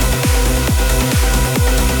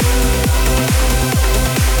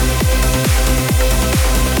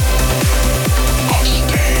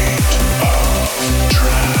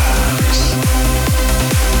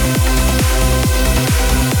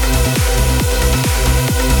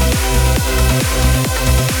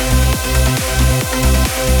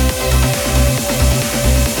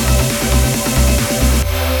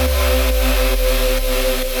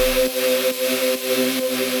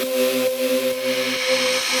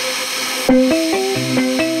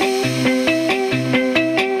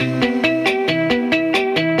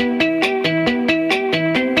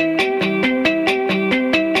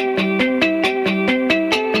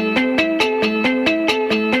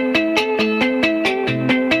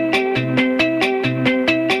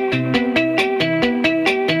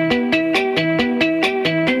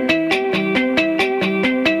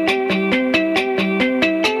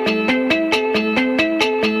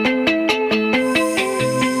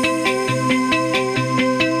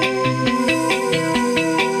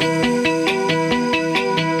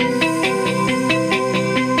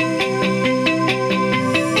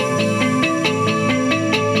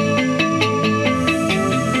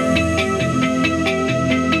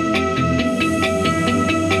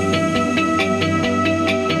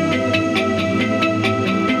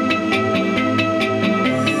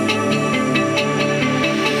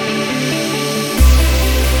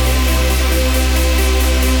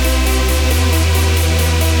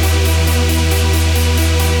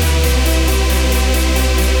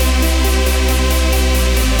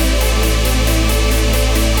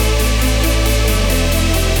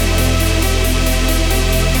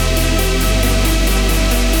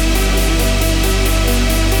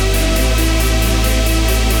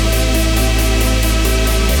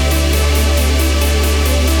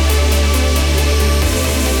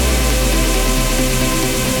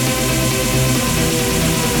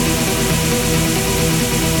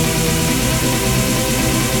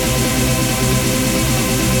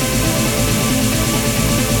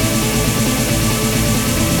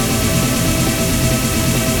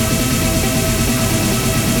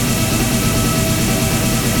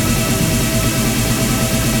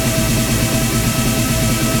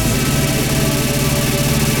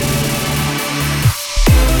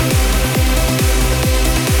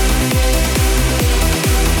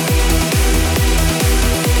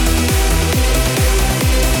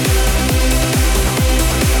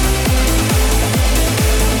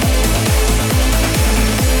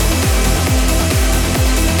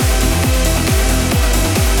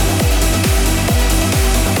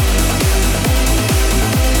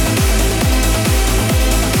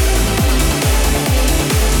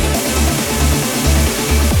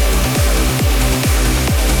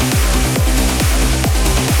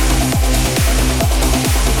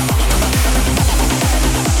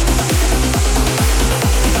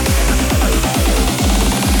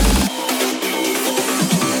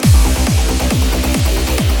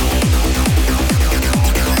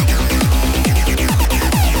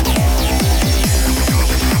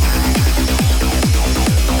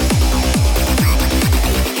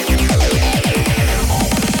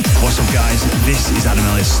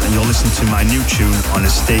 and you're listening to my new tune on A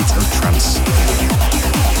State of Trance.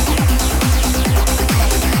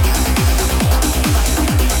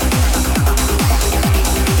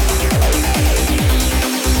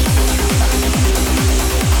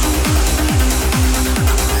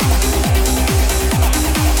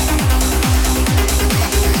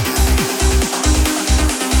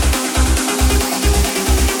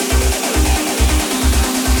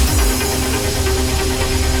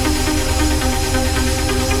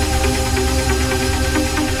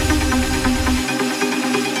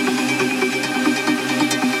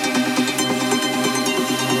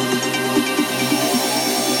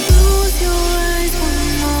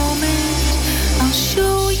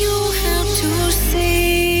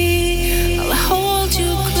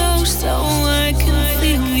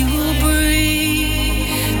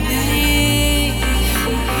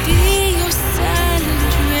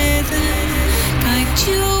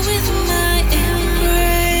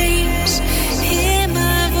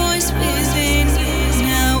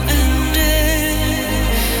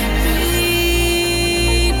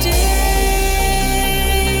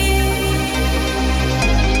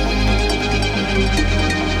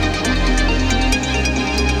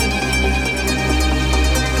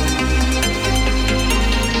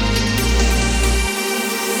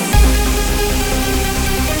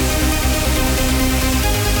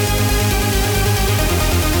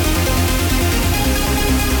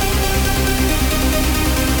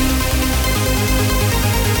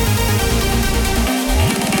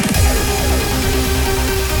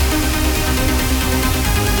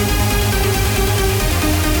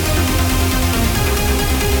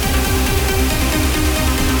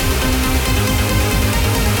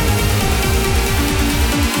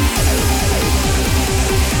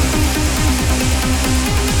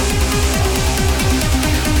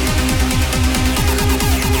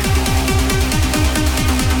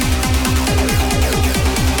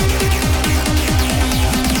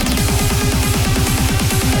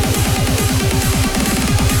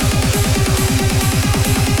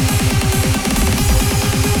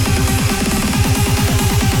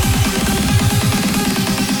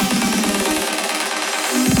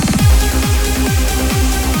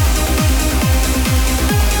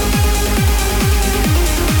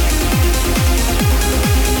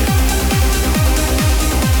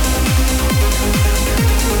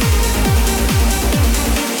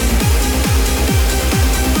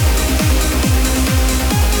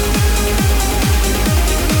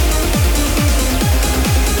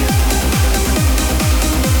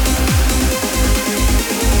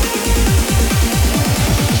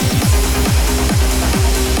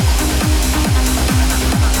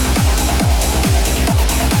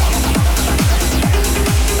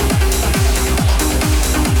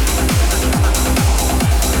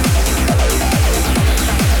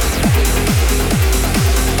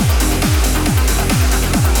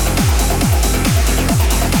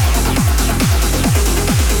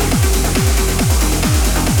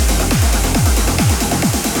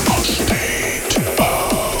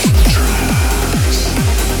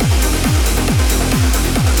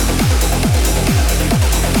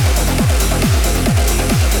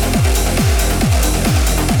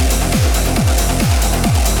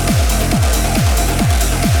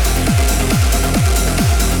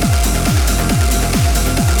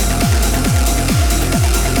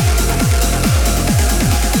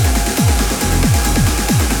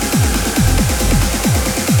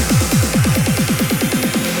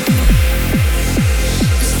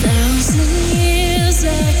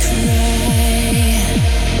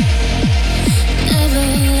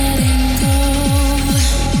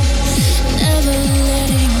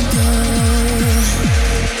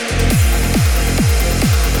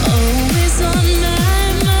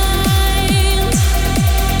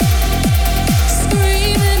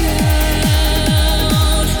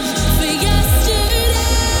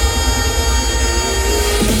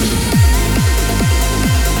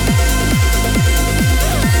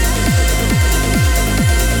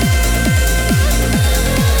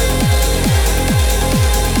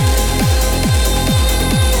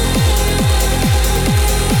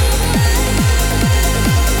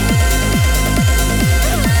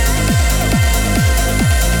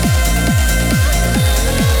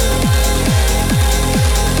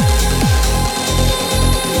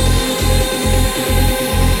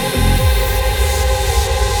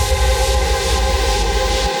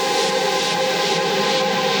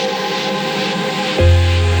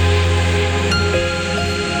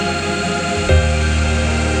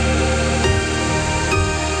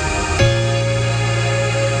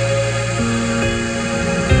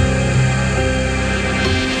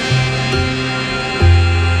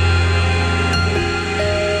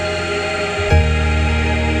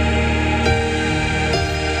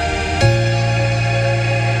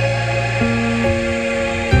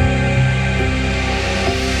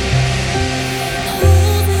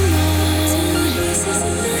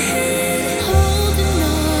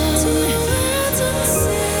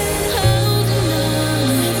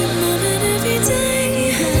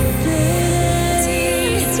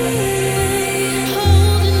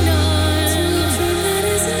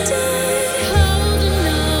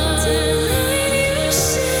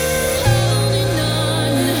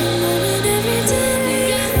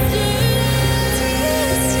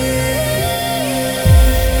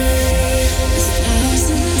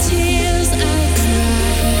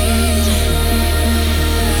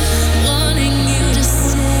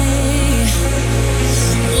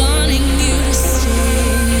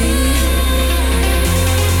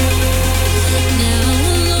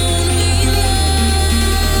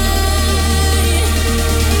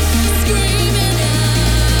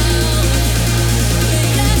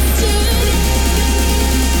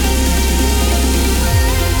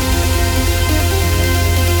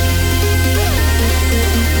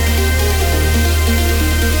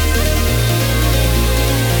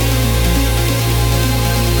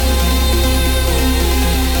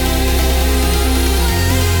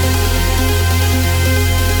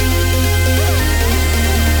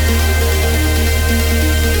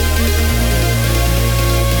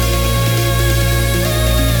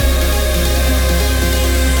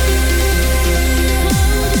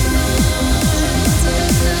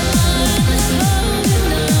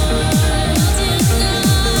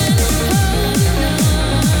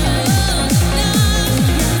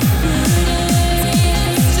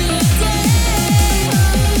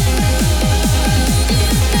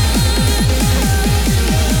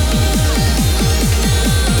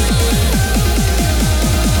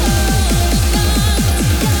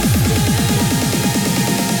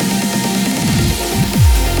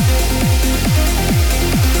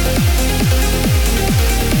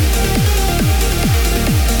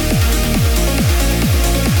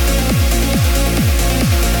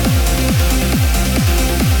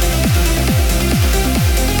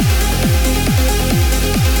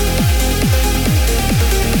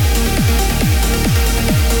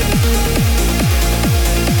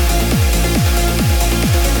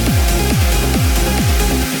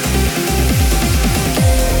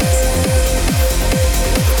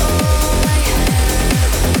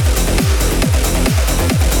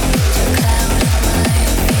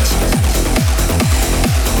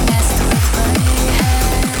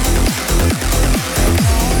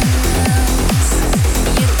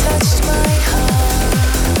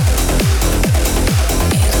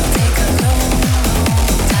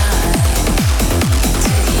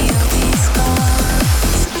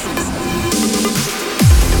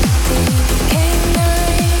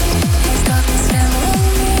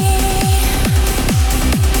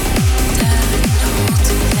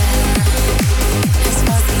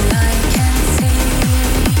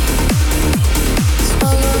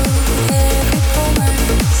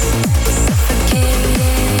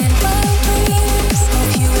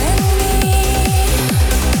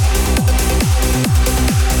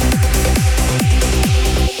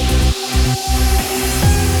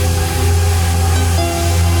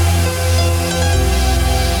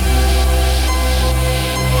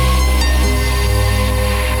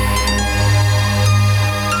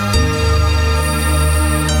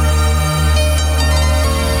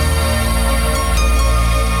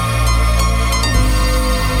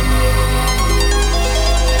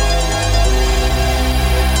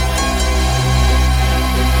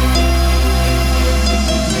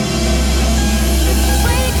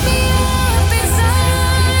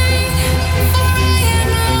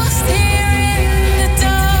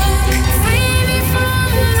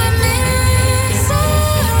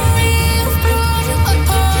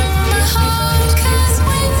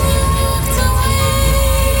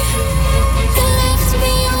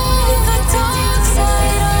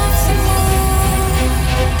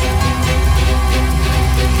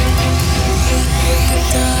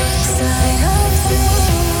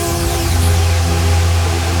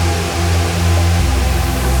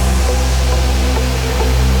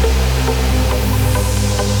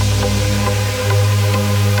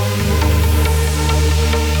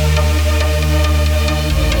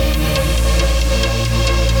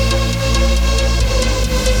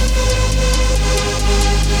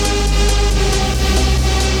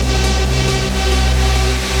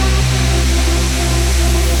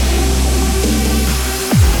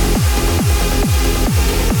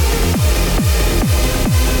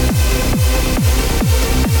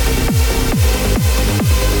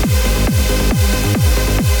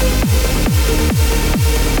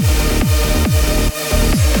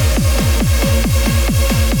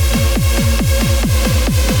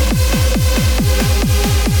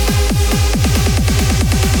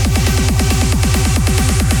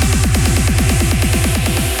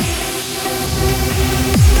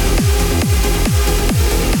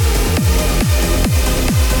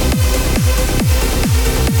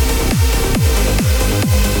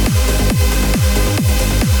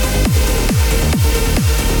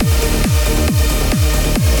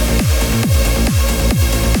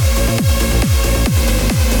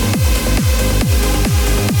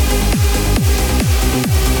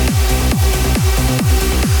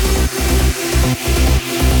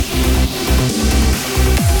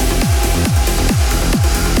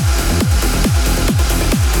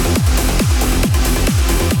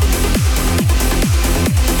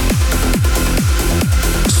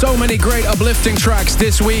 So many great uplifting tracks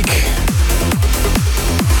this week.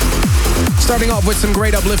 Starting off with some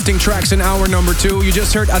great uplifting tracks in hour number 2. You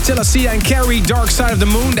just heard Attila Sia and Carrie, Dark Side of the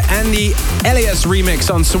Moon, and the Elias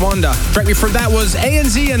remix on Swanda. Track before that was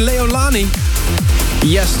ANZ and Leolani,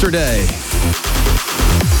 Yesterday.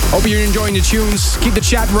 Hope you're enjoying the tunes. Keep the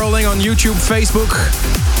chat rolling on YouTube, Facebook,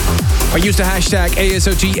 or use the hashtag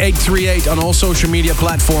ASOT838 on all social media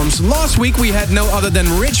platforms. Last week we had no other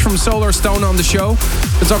than Rich from Solarstone on the show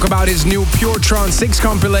to talk about his new Pure Trance 6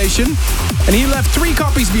 compilation. And he left 3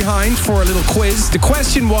 copies behind for a little quiz. The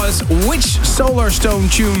question was, which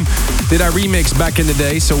Solarstone tune did I remix back in the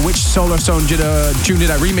day? So which Solarstone tune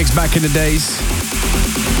did I remix back in the days?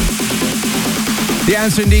 The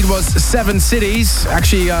answer indeed was 7 Cities.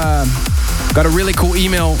 Actually, got a really cool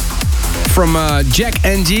email from Jack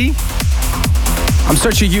NG. I'm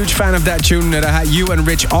such a huge fan of that tune that I had you and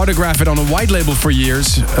Rich autograph it on a white label for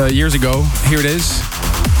years ago. Here it is.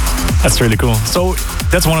 That's really cool. So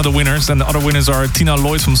that's one of the winners. And the other winners are Tina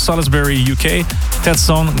Lloyd from Salisbury, UK. Ted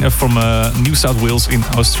Son from New South Wales in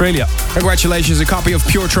Australia. Congratulations, a copy of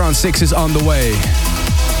Pure Trance 6 is on the way.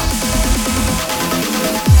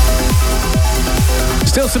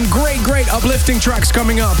 Still some great uplifting tracks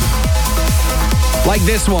coming up. Like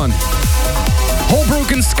this one.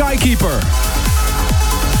 Holbrook and Skykeeper.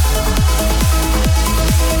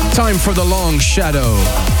 Time for the Long Shadow.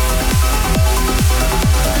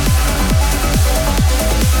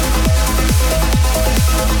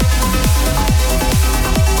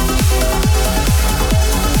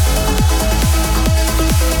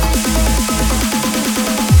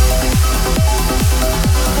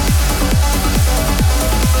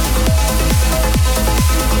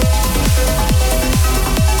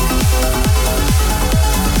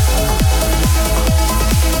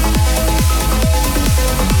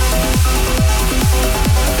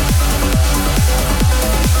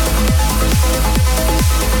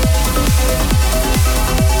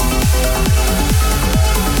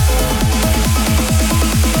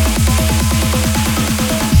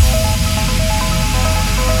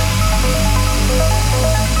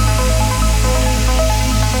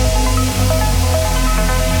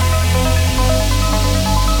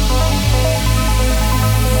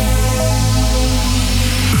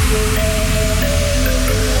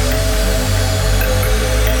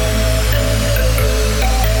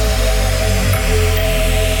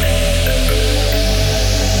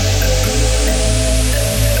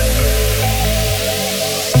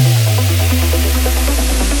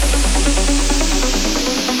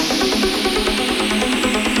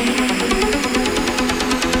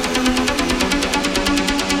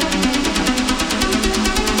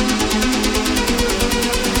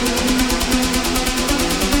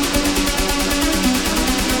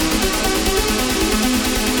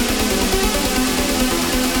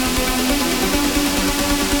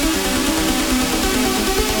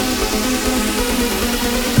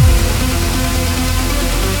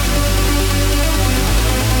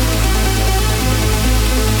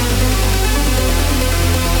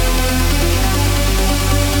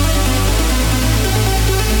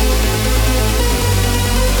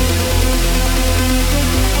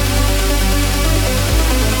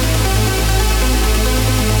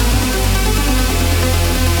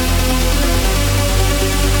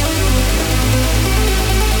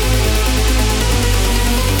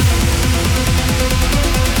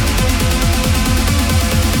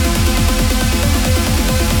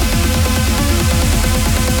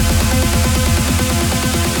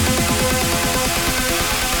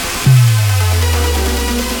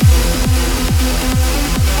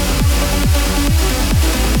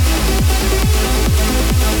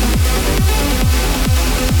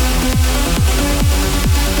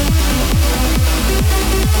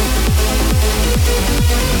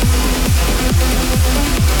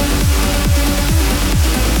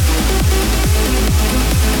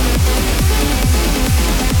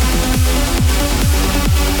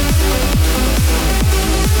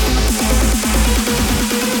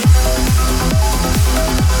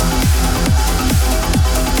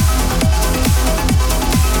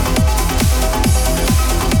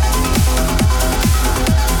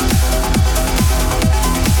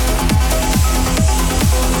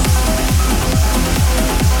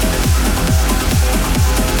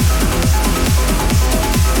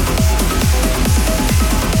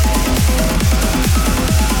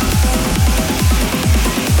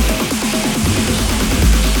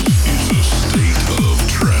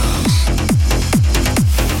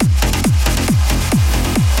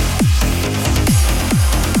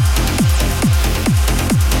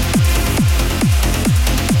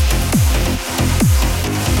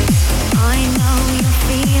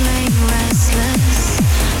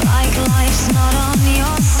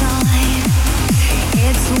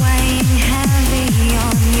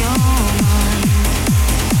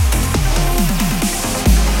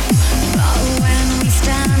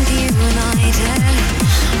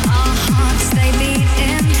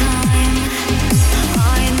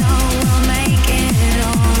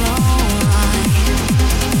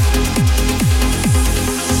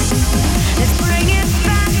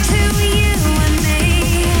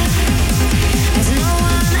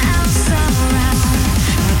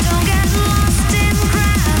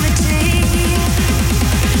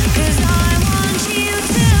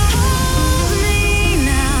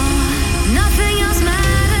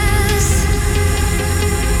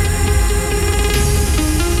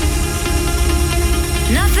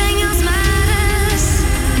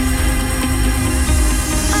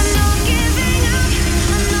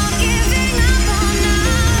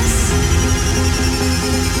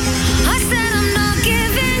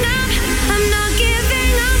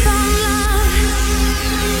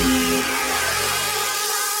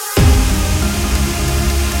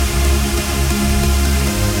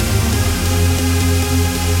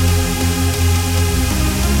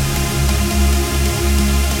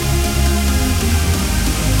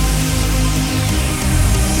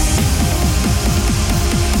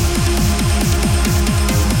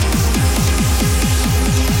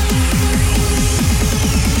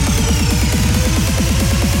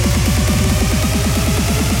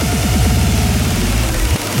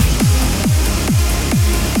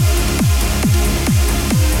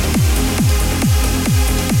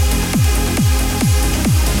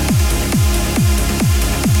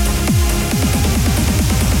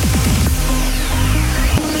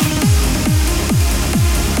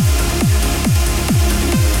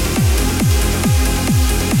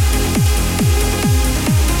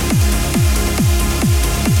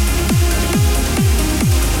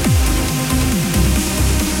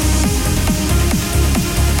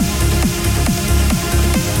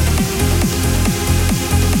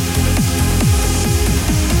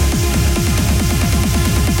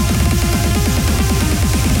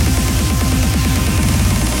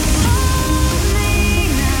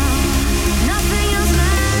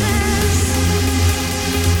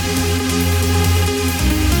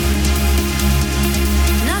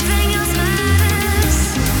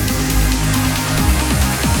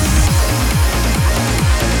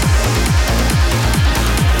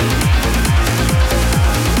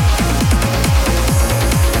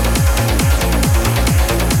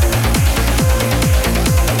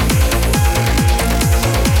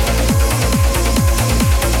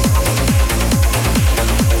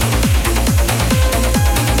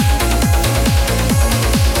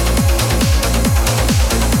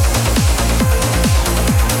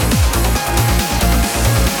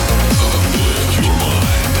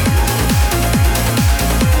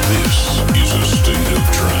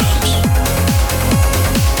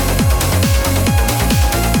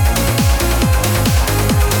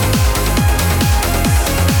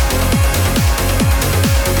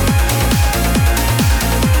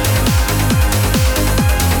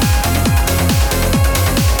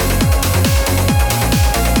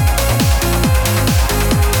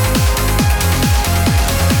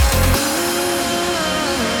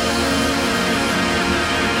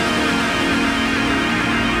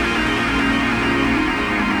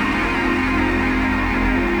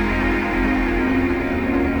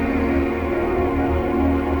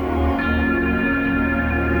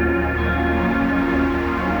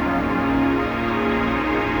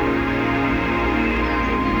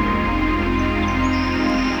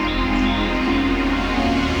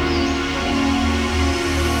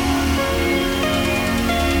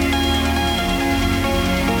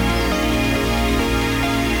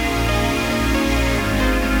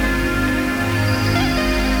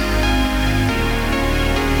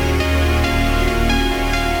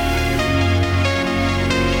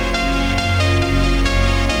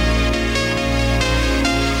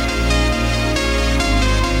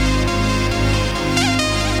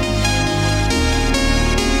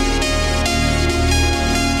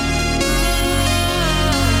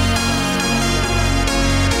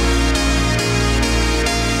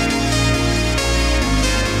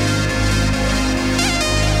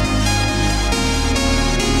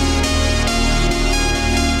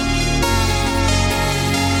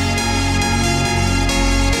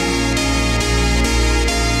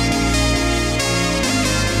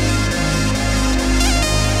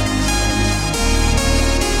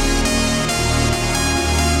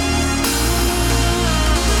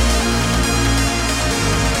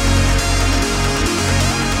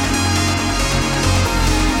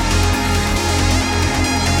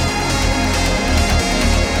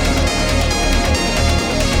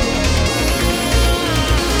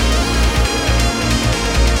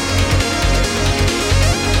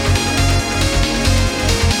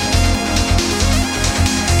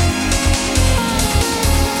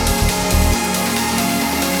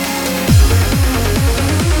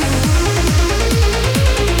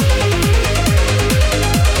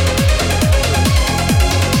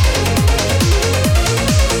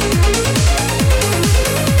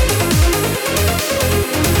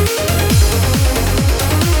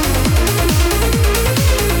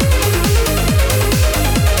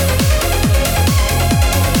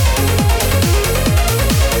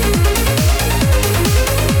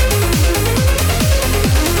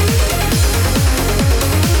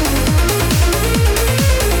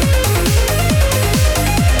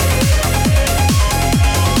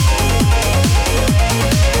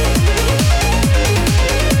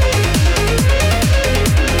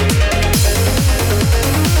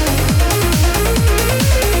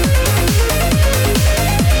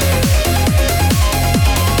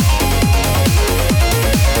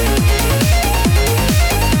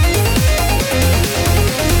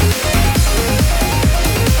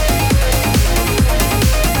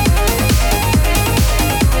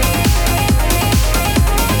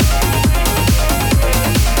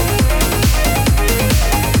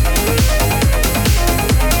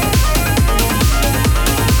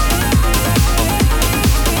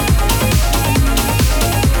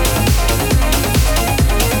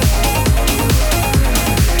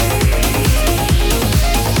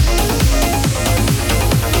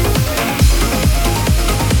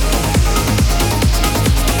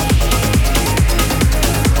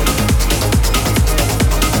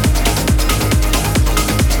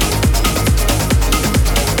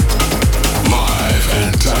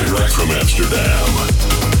 Amsterdam.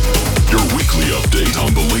 Your weekly update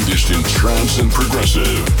on the latest in trance and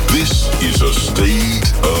progressive. This is A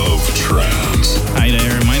State of Trance. Hi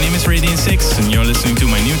there, my name is Radiant 6 and you're listening to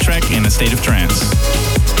my new track in A State of Trance.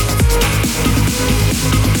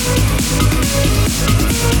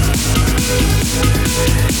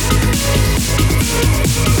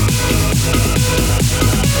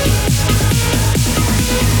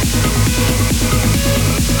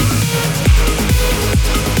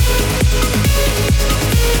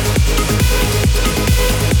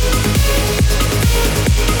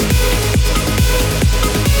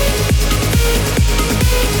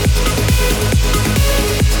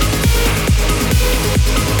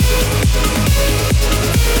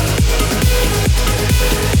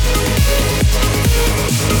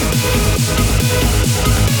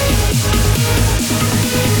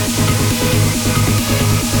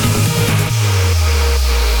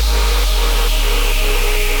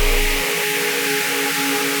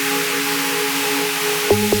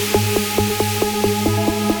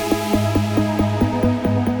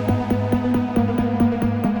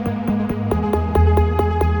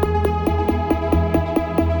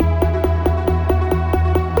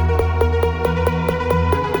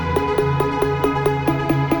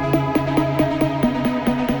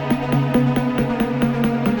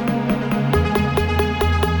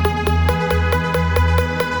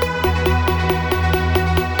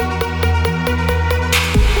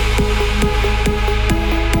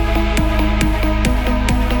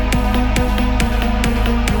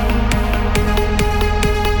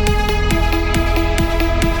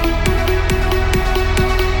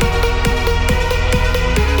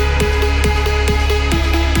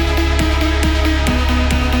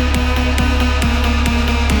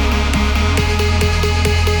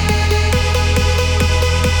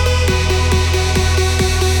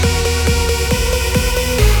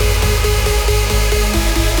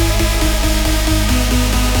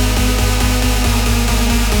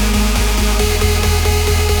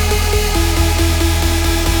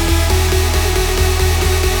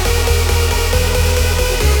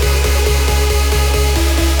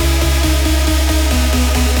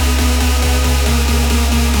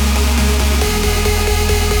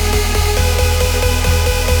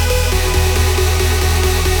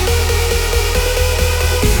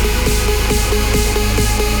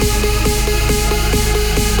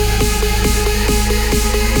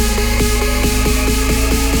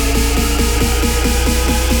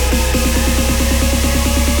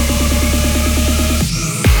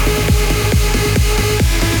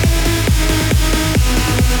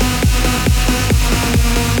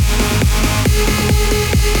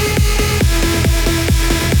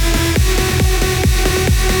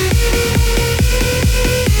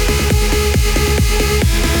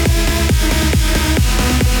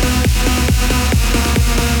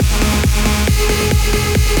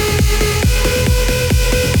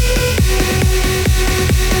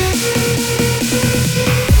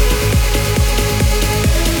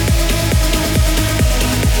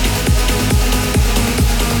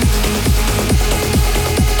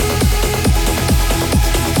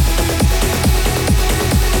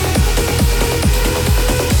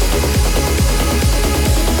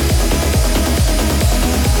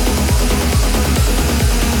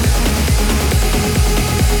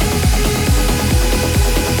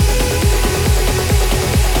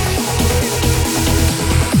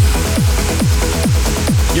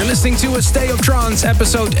 Listening to A State of Trance,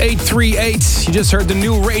 episode 838. You just heard the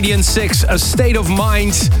new Radiant 6, A State of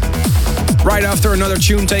Mind. Right after another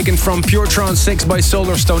tune taken from Pure Trance 6 by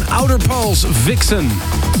Solarstone, Outer Pulse, Vixen.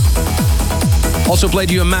 Also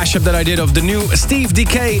played you a mashup that I did of the new Steve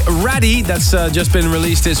Decay Raddy that's just been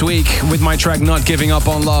released this week with my track Not Giving Up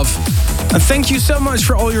on Love. And thank you so much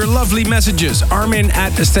for all your lovely messages.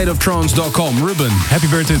 Armin@astateoftrance.com. Ruben. Happy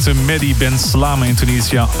birthday to Mehdi Ben Salama in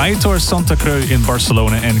Tunisia, Aitor Santa Creu in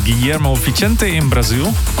Barcelona and Guillermo Vicente in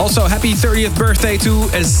Brazil. Also, happy 30th birthday to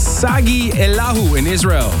Sagi Elahu in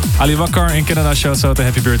Israel. Ali Wakar in Canada shouts out a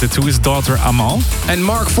happy birthday to his daughter Amal. And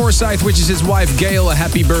Mark Forsyth, which is his wife Gail, a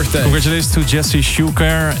happy birthday. Congratulations to Jessie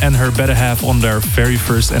Schuker and her better half on their very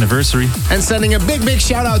first anniversary. And sending a big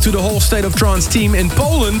shout out to the whole State of Trance team in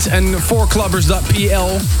Poland and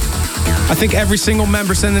 4clubbers.pl. I think every single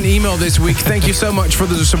member sent an email this week. Thank you so much for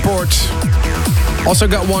the support. Also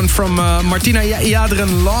got one from Martina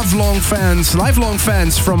Jadren, lifelong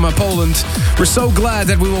fans from Poland. We're so glad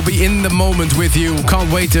that we will be in the moment with you.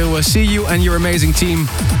 Can't wait to see you and your amazing team.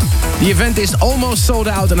 The event is almost sold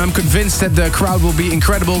out and I'm convinced that the crowd will be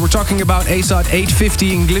incredible. We're talking about ASOT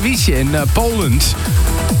 850 in Gliwice in Poland.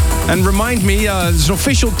 And remind me, there's an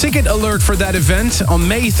official ticket alert for that event on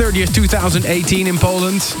May 30th, 2018 in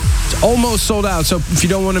Poland. It's almost sold out, so if you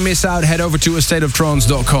don't want to miss out, head over to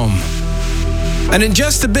astateoftrance.com. And in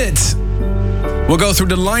just a bit, we'll go through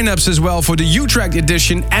the lineups as well for the Utrecht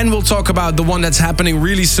edition, and we'll talk about the one that's happening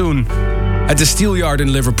really soon at the Steelyard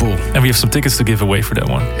in Liverpool. And we have some tickets to give away for that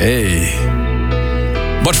one. Hey.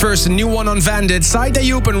 But first, a new one on Vandit, Said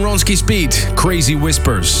Ayoub and Ronski Speed, Crazy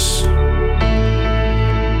Whispers.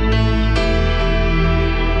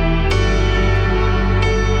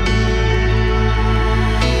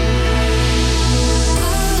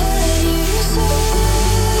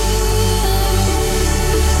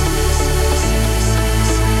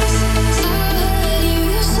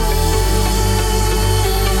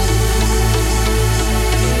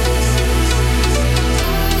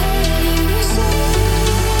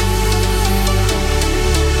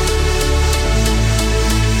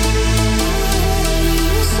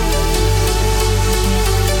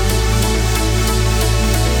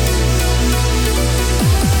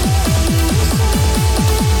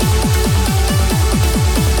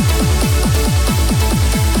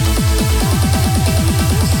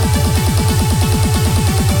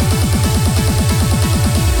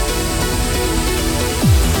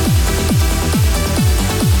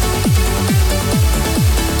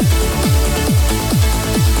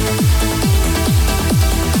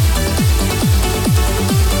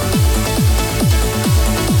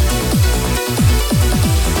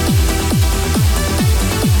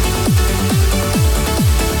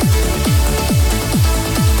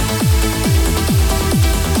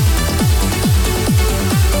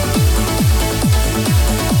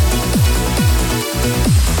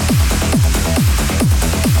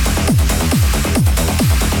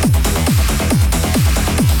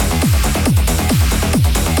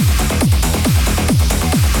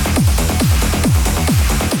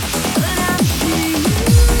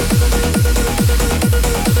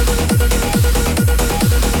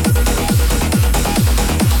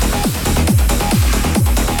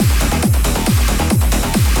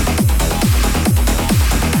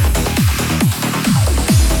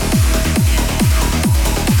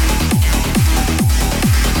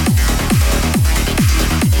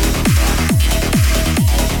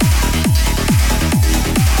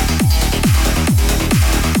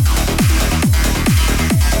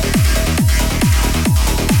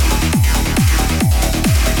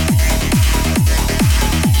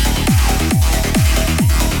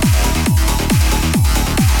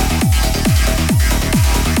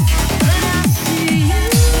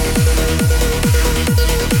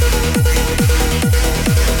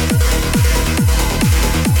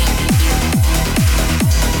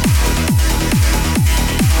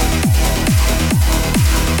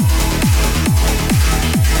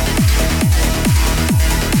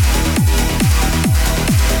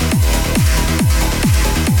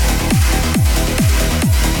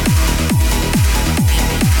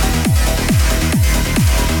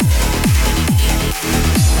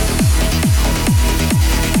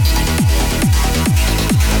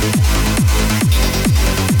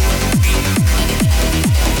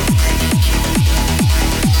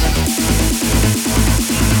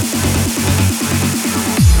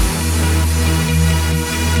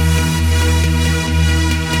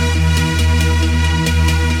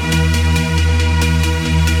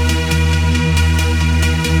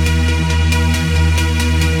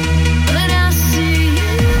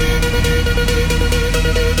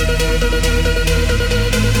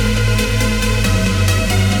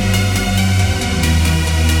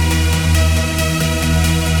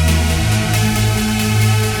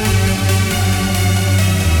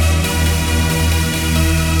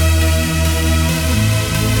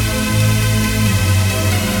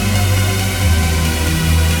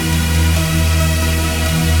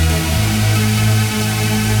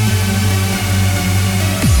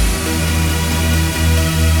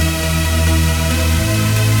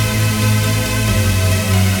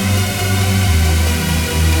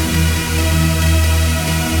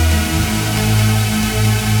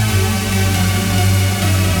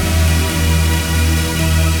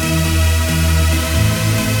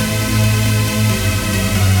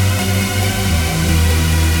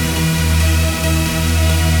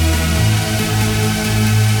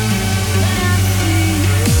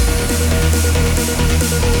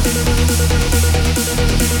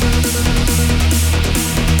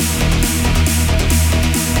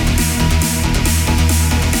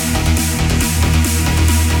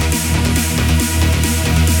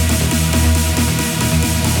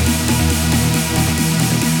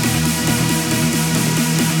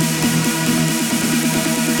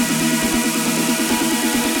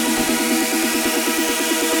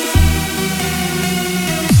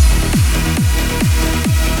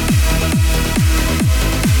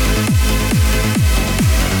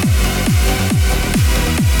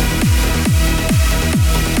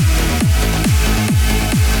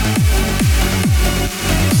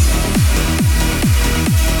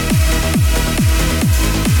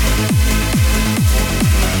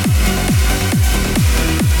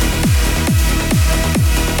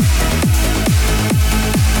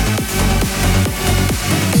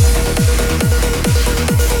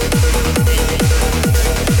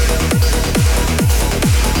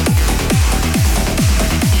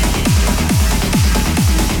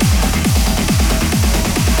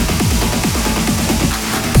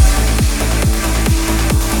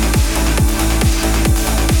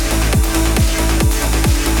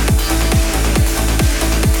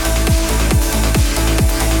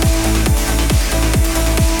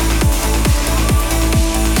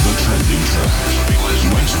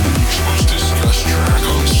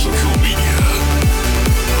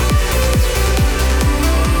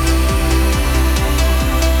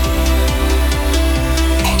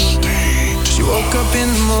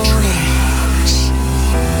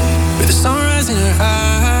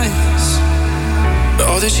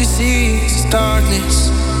 that she sees is darkness,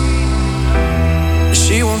 but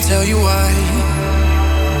she won't tell you why.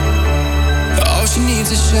 All she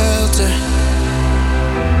needs is shelter,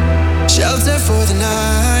 shelter for the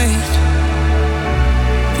night.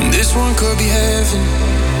 This one could be heaven,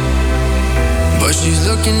 but she's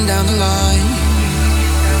looking down the line.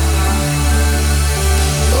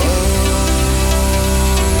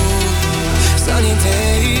 Sunny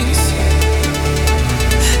days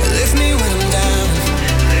lift me when I'm down.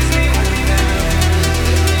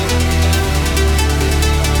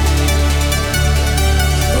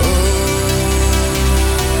 Oh,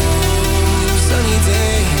 sunny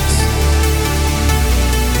days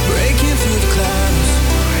breaking through the clouds.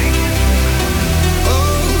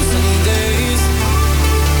 Oh, sunny days.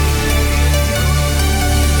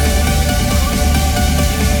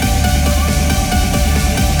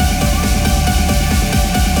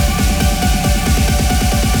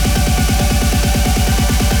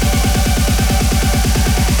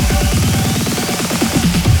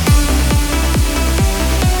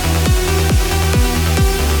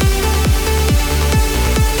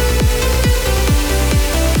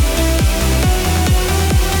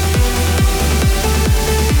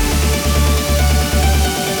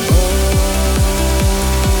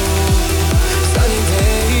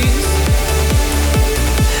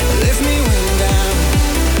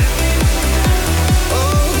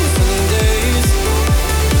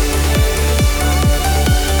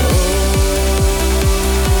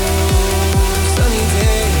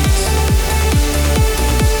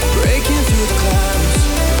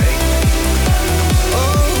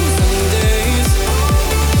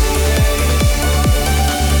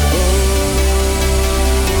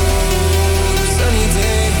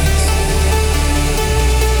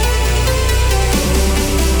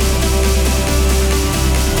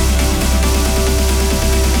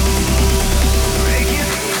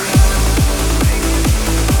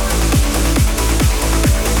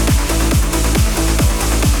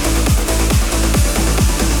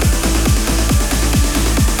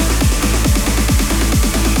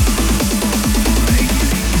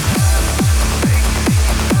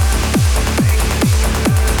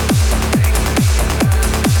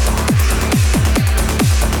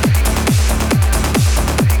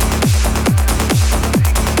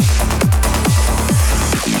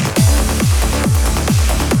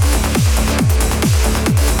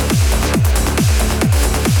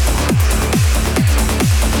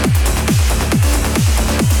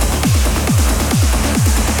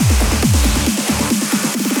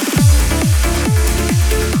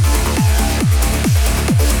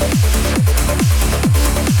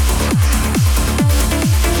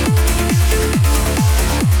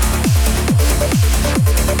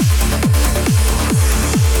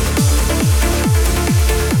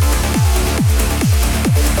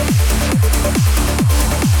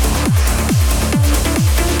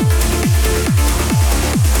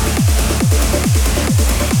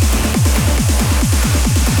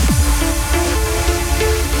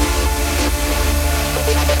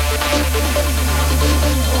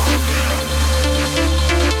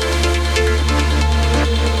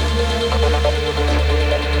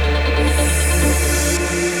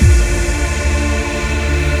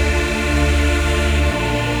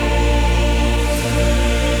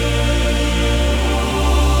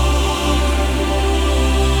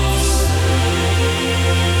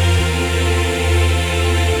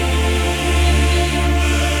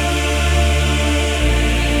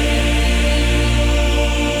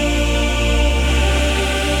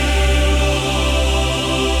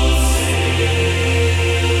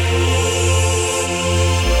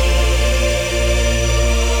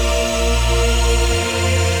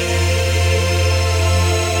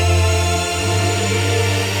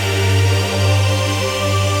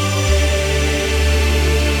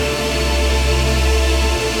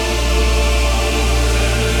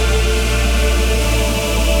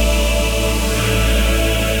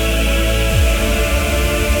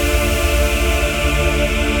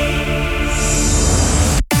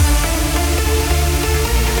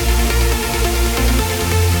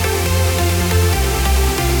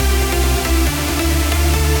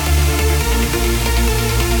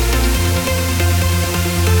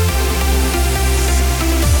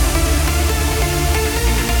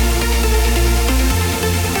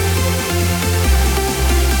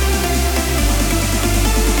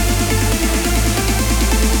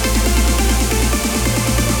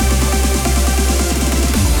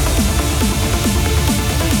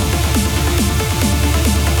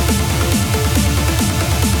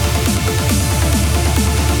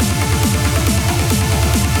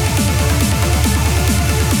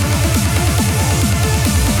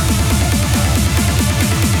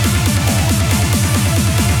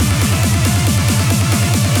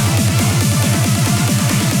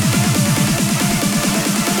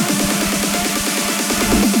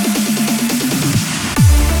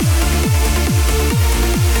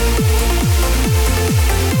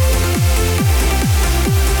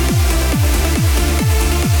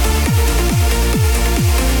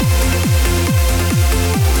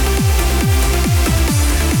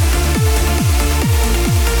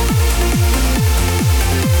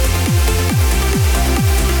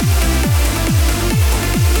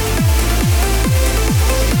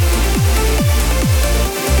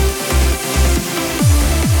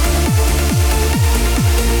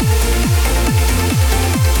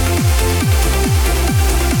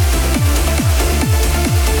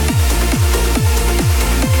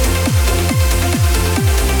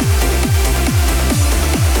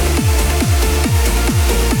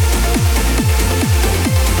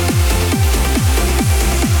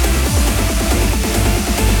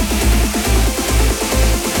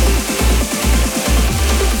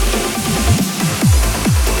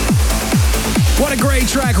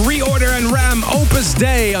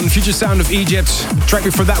 Day on Future Sound of Egypt. The track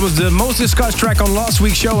before that was the most discussed track on last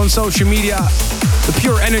week's show on social media, the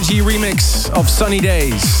Pure Energy remix of Sunny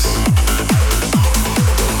Days.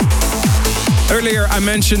 Earlier I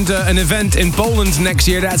mentioned an event in Poland next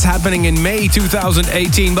year that's happening in May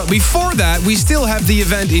 2018. But before that, we still have the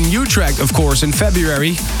event in Utrecht, of course, in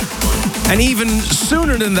February. And even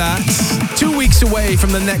sooner than that, 2 weeks away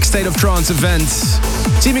from the next State of Trance event,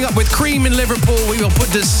 teaming up with Cream in Liverpool, we will put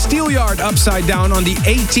the Steelyard upside down on the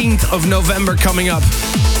 18th of November coming up.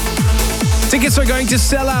 Tickets are going to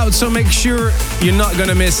sell out, so make sure you're not going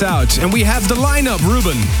to miss out. And we have the lineup,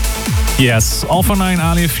 Ruben. Yes, Alpha 9,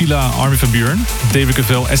 Alia Fila, Armin van Buuren, David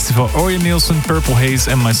Cavell, Estival, Orjan Nielsen, Purple Haze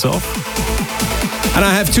and myself. And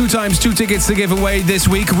I have 2 times 2 tickets to give away this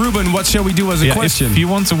week. Ruben, what shall we do as a question? If you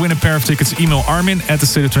want to win a pair of tickets, email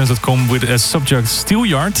armin@thestateoftrance.com with a subject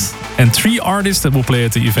Steelyard and 3 artists that will play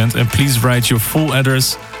at the event. And please write your full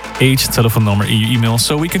address, age, telephone number in your email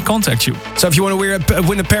so we can contact you. So if you want to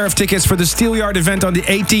win a pair of tickets for the Steelyard event on the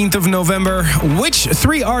 18th of November, which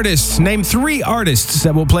 3 artists, name 3 artists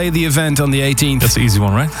that will play the event on the 18th? That's the easy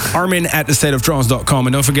one, right? Armin@thestateoftrance.com.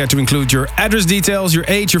 And don't forget to include your address details, your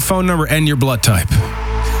age, your phone number, and your blood type.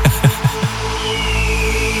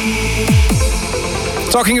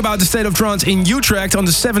 Talking about the State of Trance in Utrecht on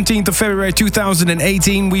the 17th of February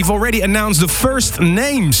 2018, we've already announced the first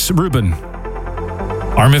names, Ruben.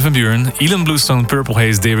 Armin van Buuren, Ilan Bluestone, Purple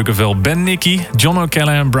Haze, David Cavell, Ben Nicky, John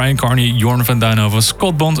O'Callaghan, Brian Carney, Jorn van Duynhoven,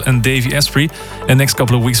 Scott Bond and Davey Asprey. And next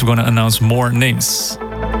couple of weeks we're going to announce more names.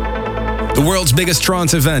 The world's biggest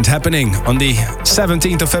trance event happening on the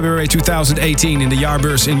 17th of February 2018 in the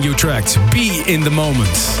Jaarbeurs in Utrecht. Be in the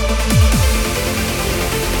moment.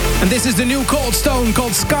 And this is the new Cold Stone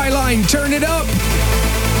called Skyline. Turn it up!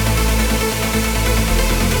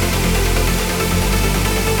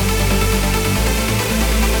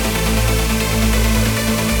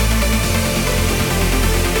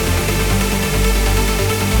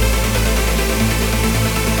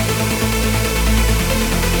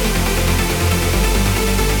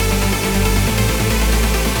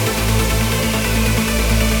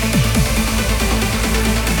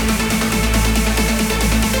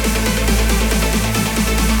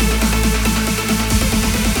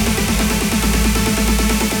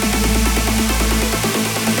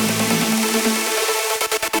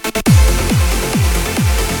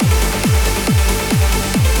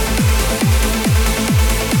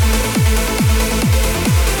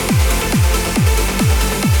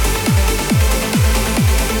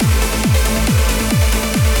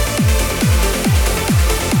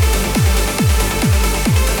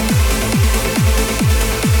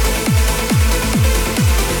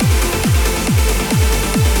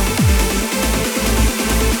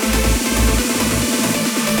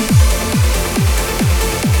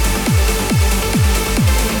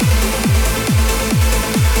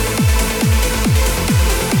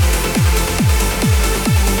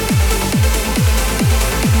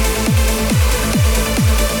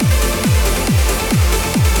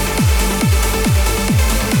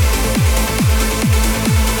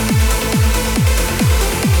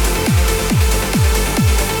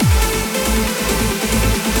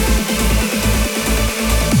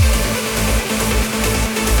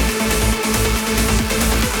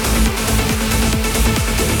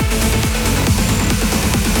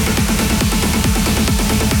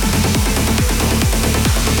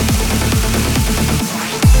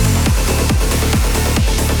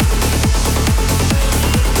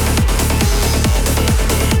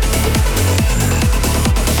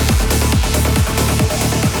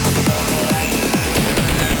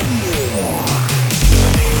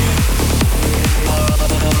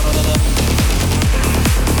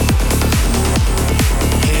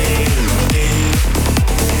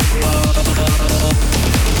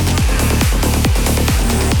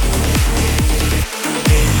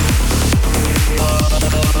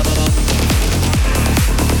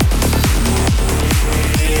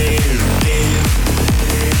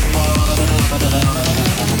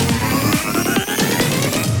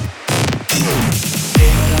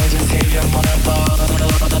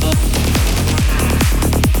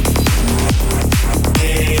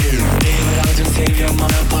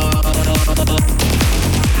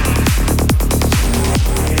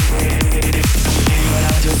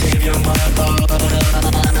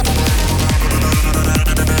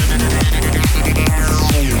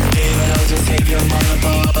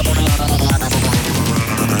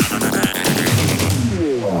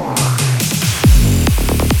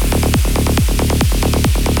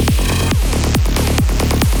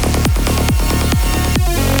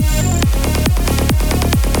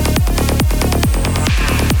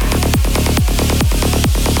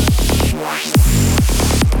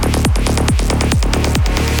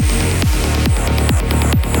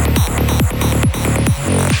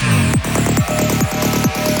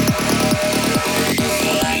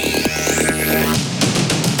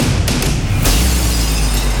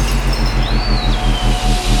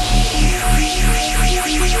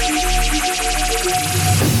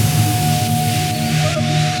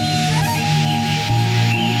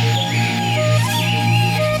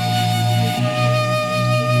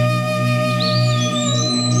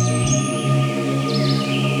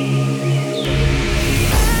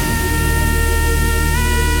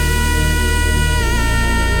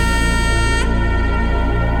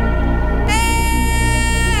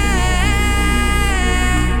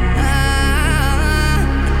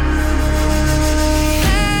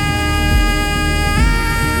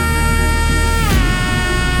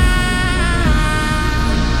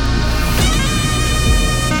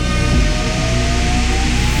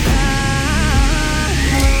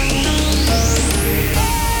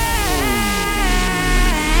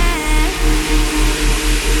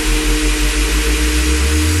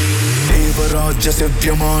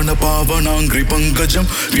 देवराज्यसेव्यमान पावनाङ्घ्रि पङ्कजं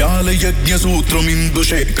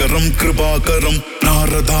व्यालयज्ञसूत्रमिन्दुशेखरं कृपाकरं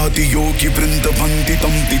नारदादि योगि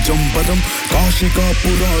वृन्दवन्दितं तिजं परं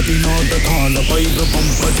काशिकापुरादिनाथकालभैरवं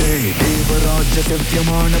भजे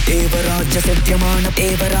देवराज्यसेव्यमान देवराज्यसेव्यमान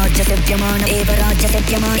देवराज्यसेव्यमान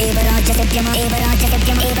देवराज्यसेव्यमान देवराज्यसेव्यमान देवराज्यसेव्यमान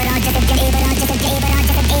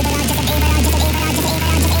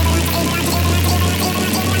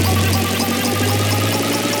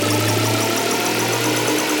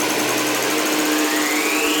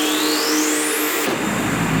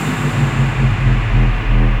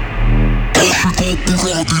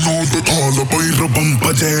काशिकापुरादिनाथकालभैरवं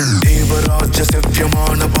भजे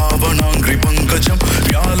देवराज्यसेव्यमान पावनाङ्घ्रि पङ्कजं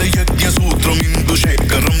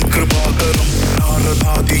व्यालयज्ञसूत्रमिन्दुशेखरं कृपाकरं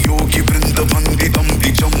नारदादि योगि वृन्दवन्दितं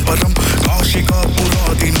द्विजं परं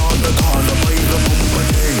काशिकापुरादिनाथकालभैरवं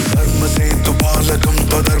भजे धर्मसेतुपालकं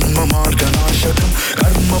त्वधर्ममार्गनाशकं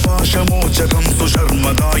कर्मपाशमोचकं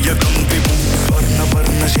सुशर्मदायकं विभुं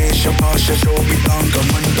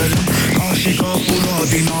स्वर्णवर्णशेषपाशशोभिताङ्गमण्डलं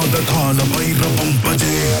काशिकापुरादिनाथकालभैरवं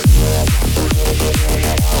भजे.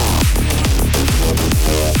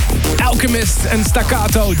 Alchemist and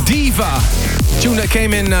Staccato Diva. Tune that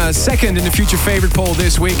came in second in the Future Favorite poll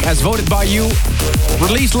this week, as voted by you.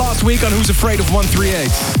 Released last week on Who's Afraid of 138.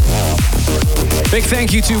 Big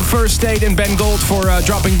thank you to First State and Ben Gold for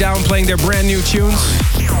dropping down, playing their brand new tunes.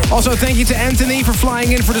 Also, thank you to Anthony for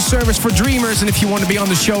flying in for the service for Dreamers. And if you want to be on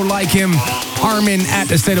the show like him,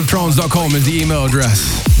 armin@astateoftrance.com is the email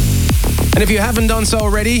address. And if you haven't done so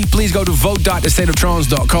already, please go to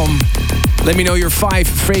vote.astateoftrance.com. Let me know your 5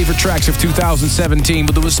 favorite tracks of 2017.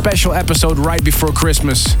 We'll do a special episode right before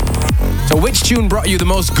Christmas. So which tune brought you the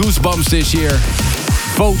most goosebumps this year?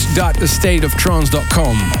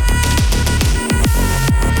 Vote.astateoftrance.com.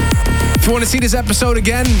 If you want to see this episode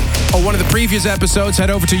again, or one of the previous episodes, head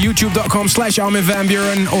over to youtube.com/Armin van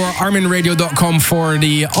Buuren or arminradio.com for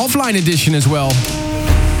the offline edition as well,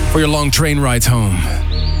 for your long train rides home.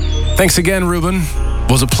 Thanks again, Ruben. It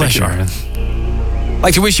was a pleasure. Thank you, I'd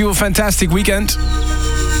like to wish you a fantastic weekend.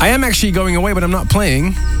 I am actually going away, but I'm not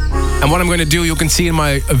playing. And what I'm going to do, you can see in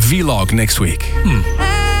my vlog next week.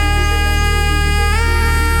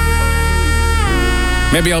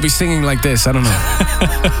 Maybe I'll be singing like this, I don't know.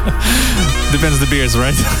 Depends the beers,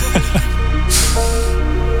 right?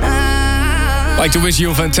 I'd like to wish you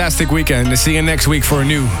a fantastic weekend and see you next week for a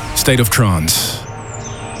new State of Trance.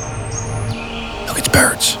 Look, it's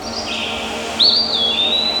birds.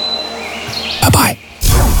 Bye-bye.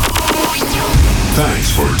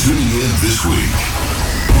 Thanks for tuning in this week.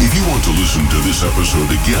 If you want to listen to this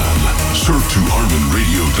episode again, surf to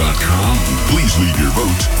arminradio.com. Please leave your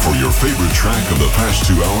vote for your favorite track of the past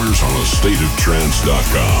 2 hours on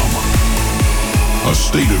astateoftrance.com. A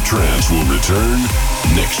State of Trance will return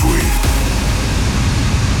next week.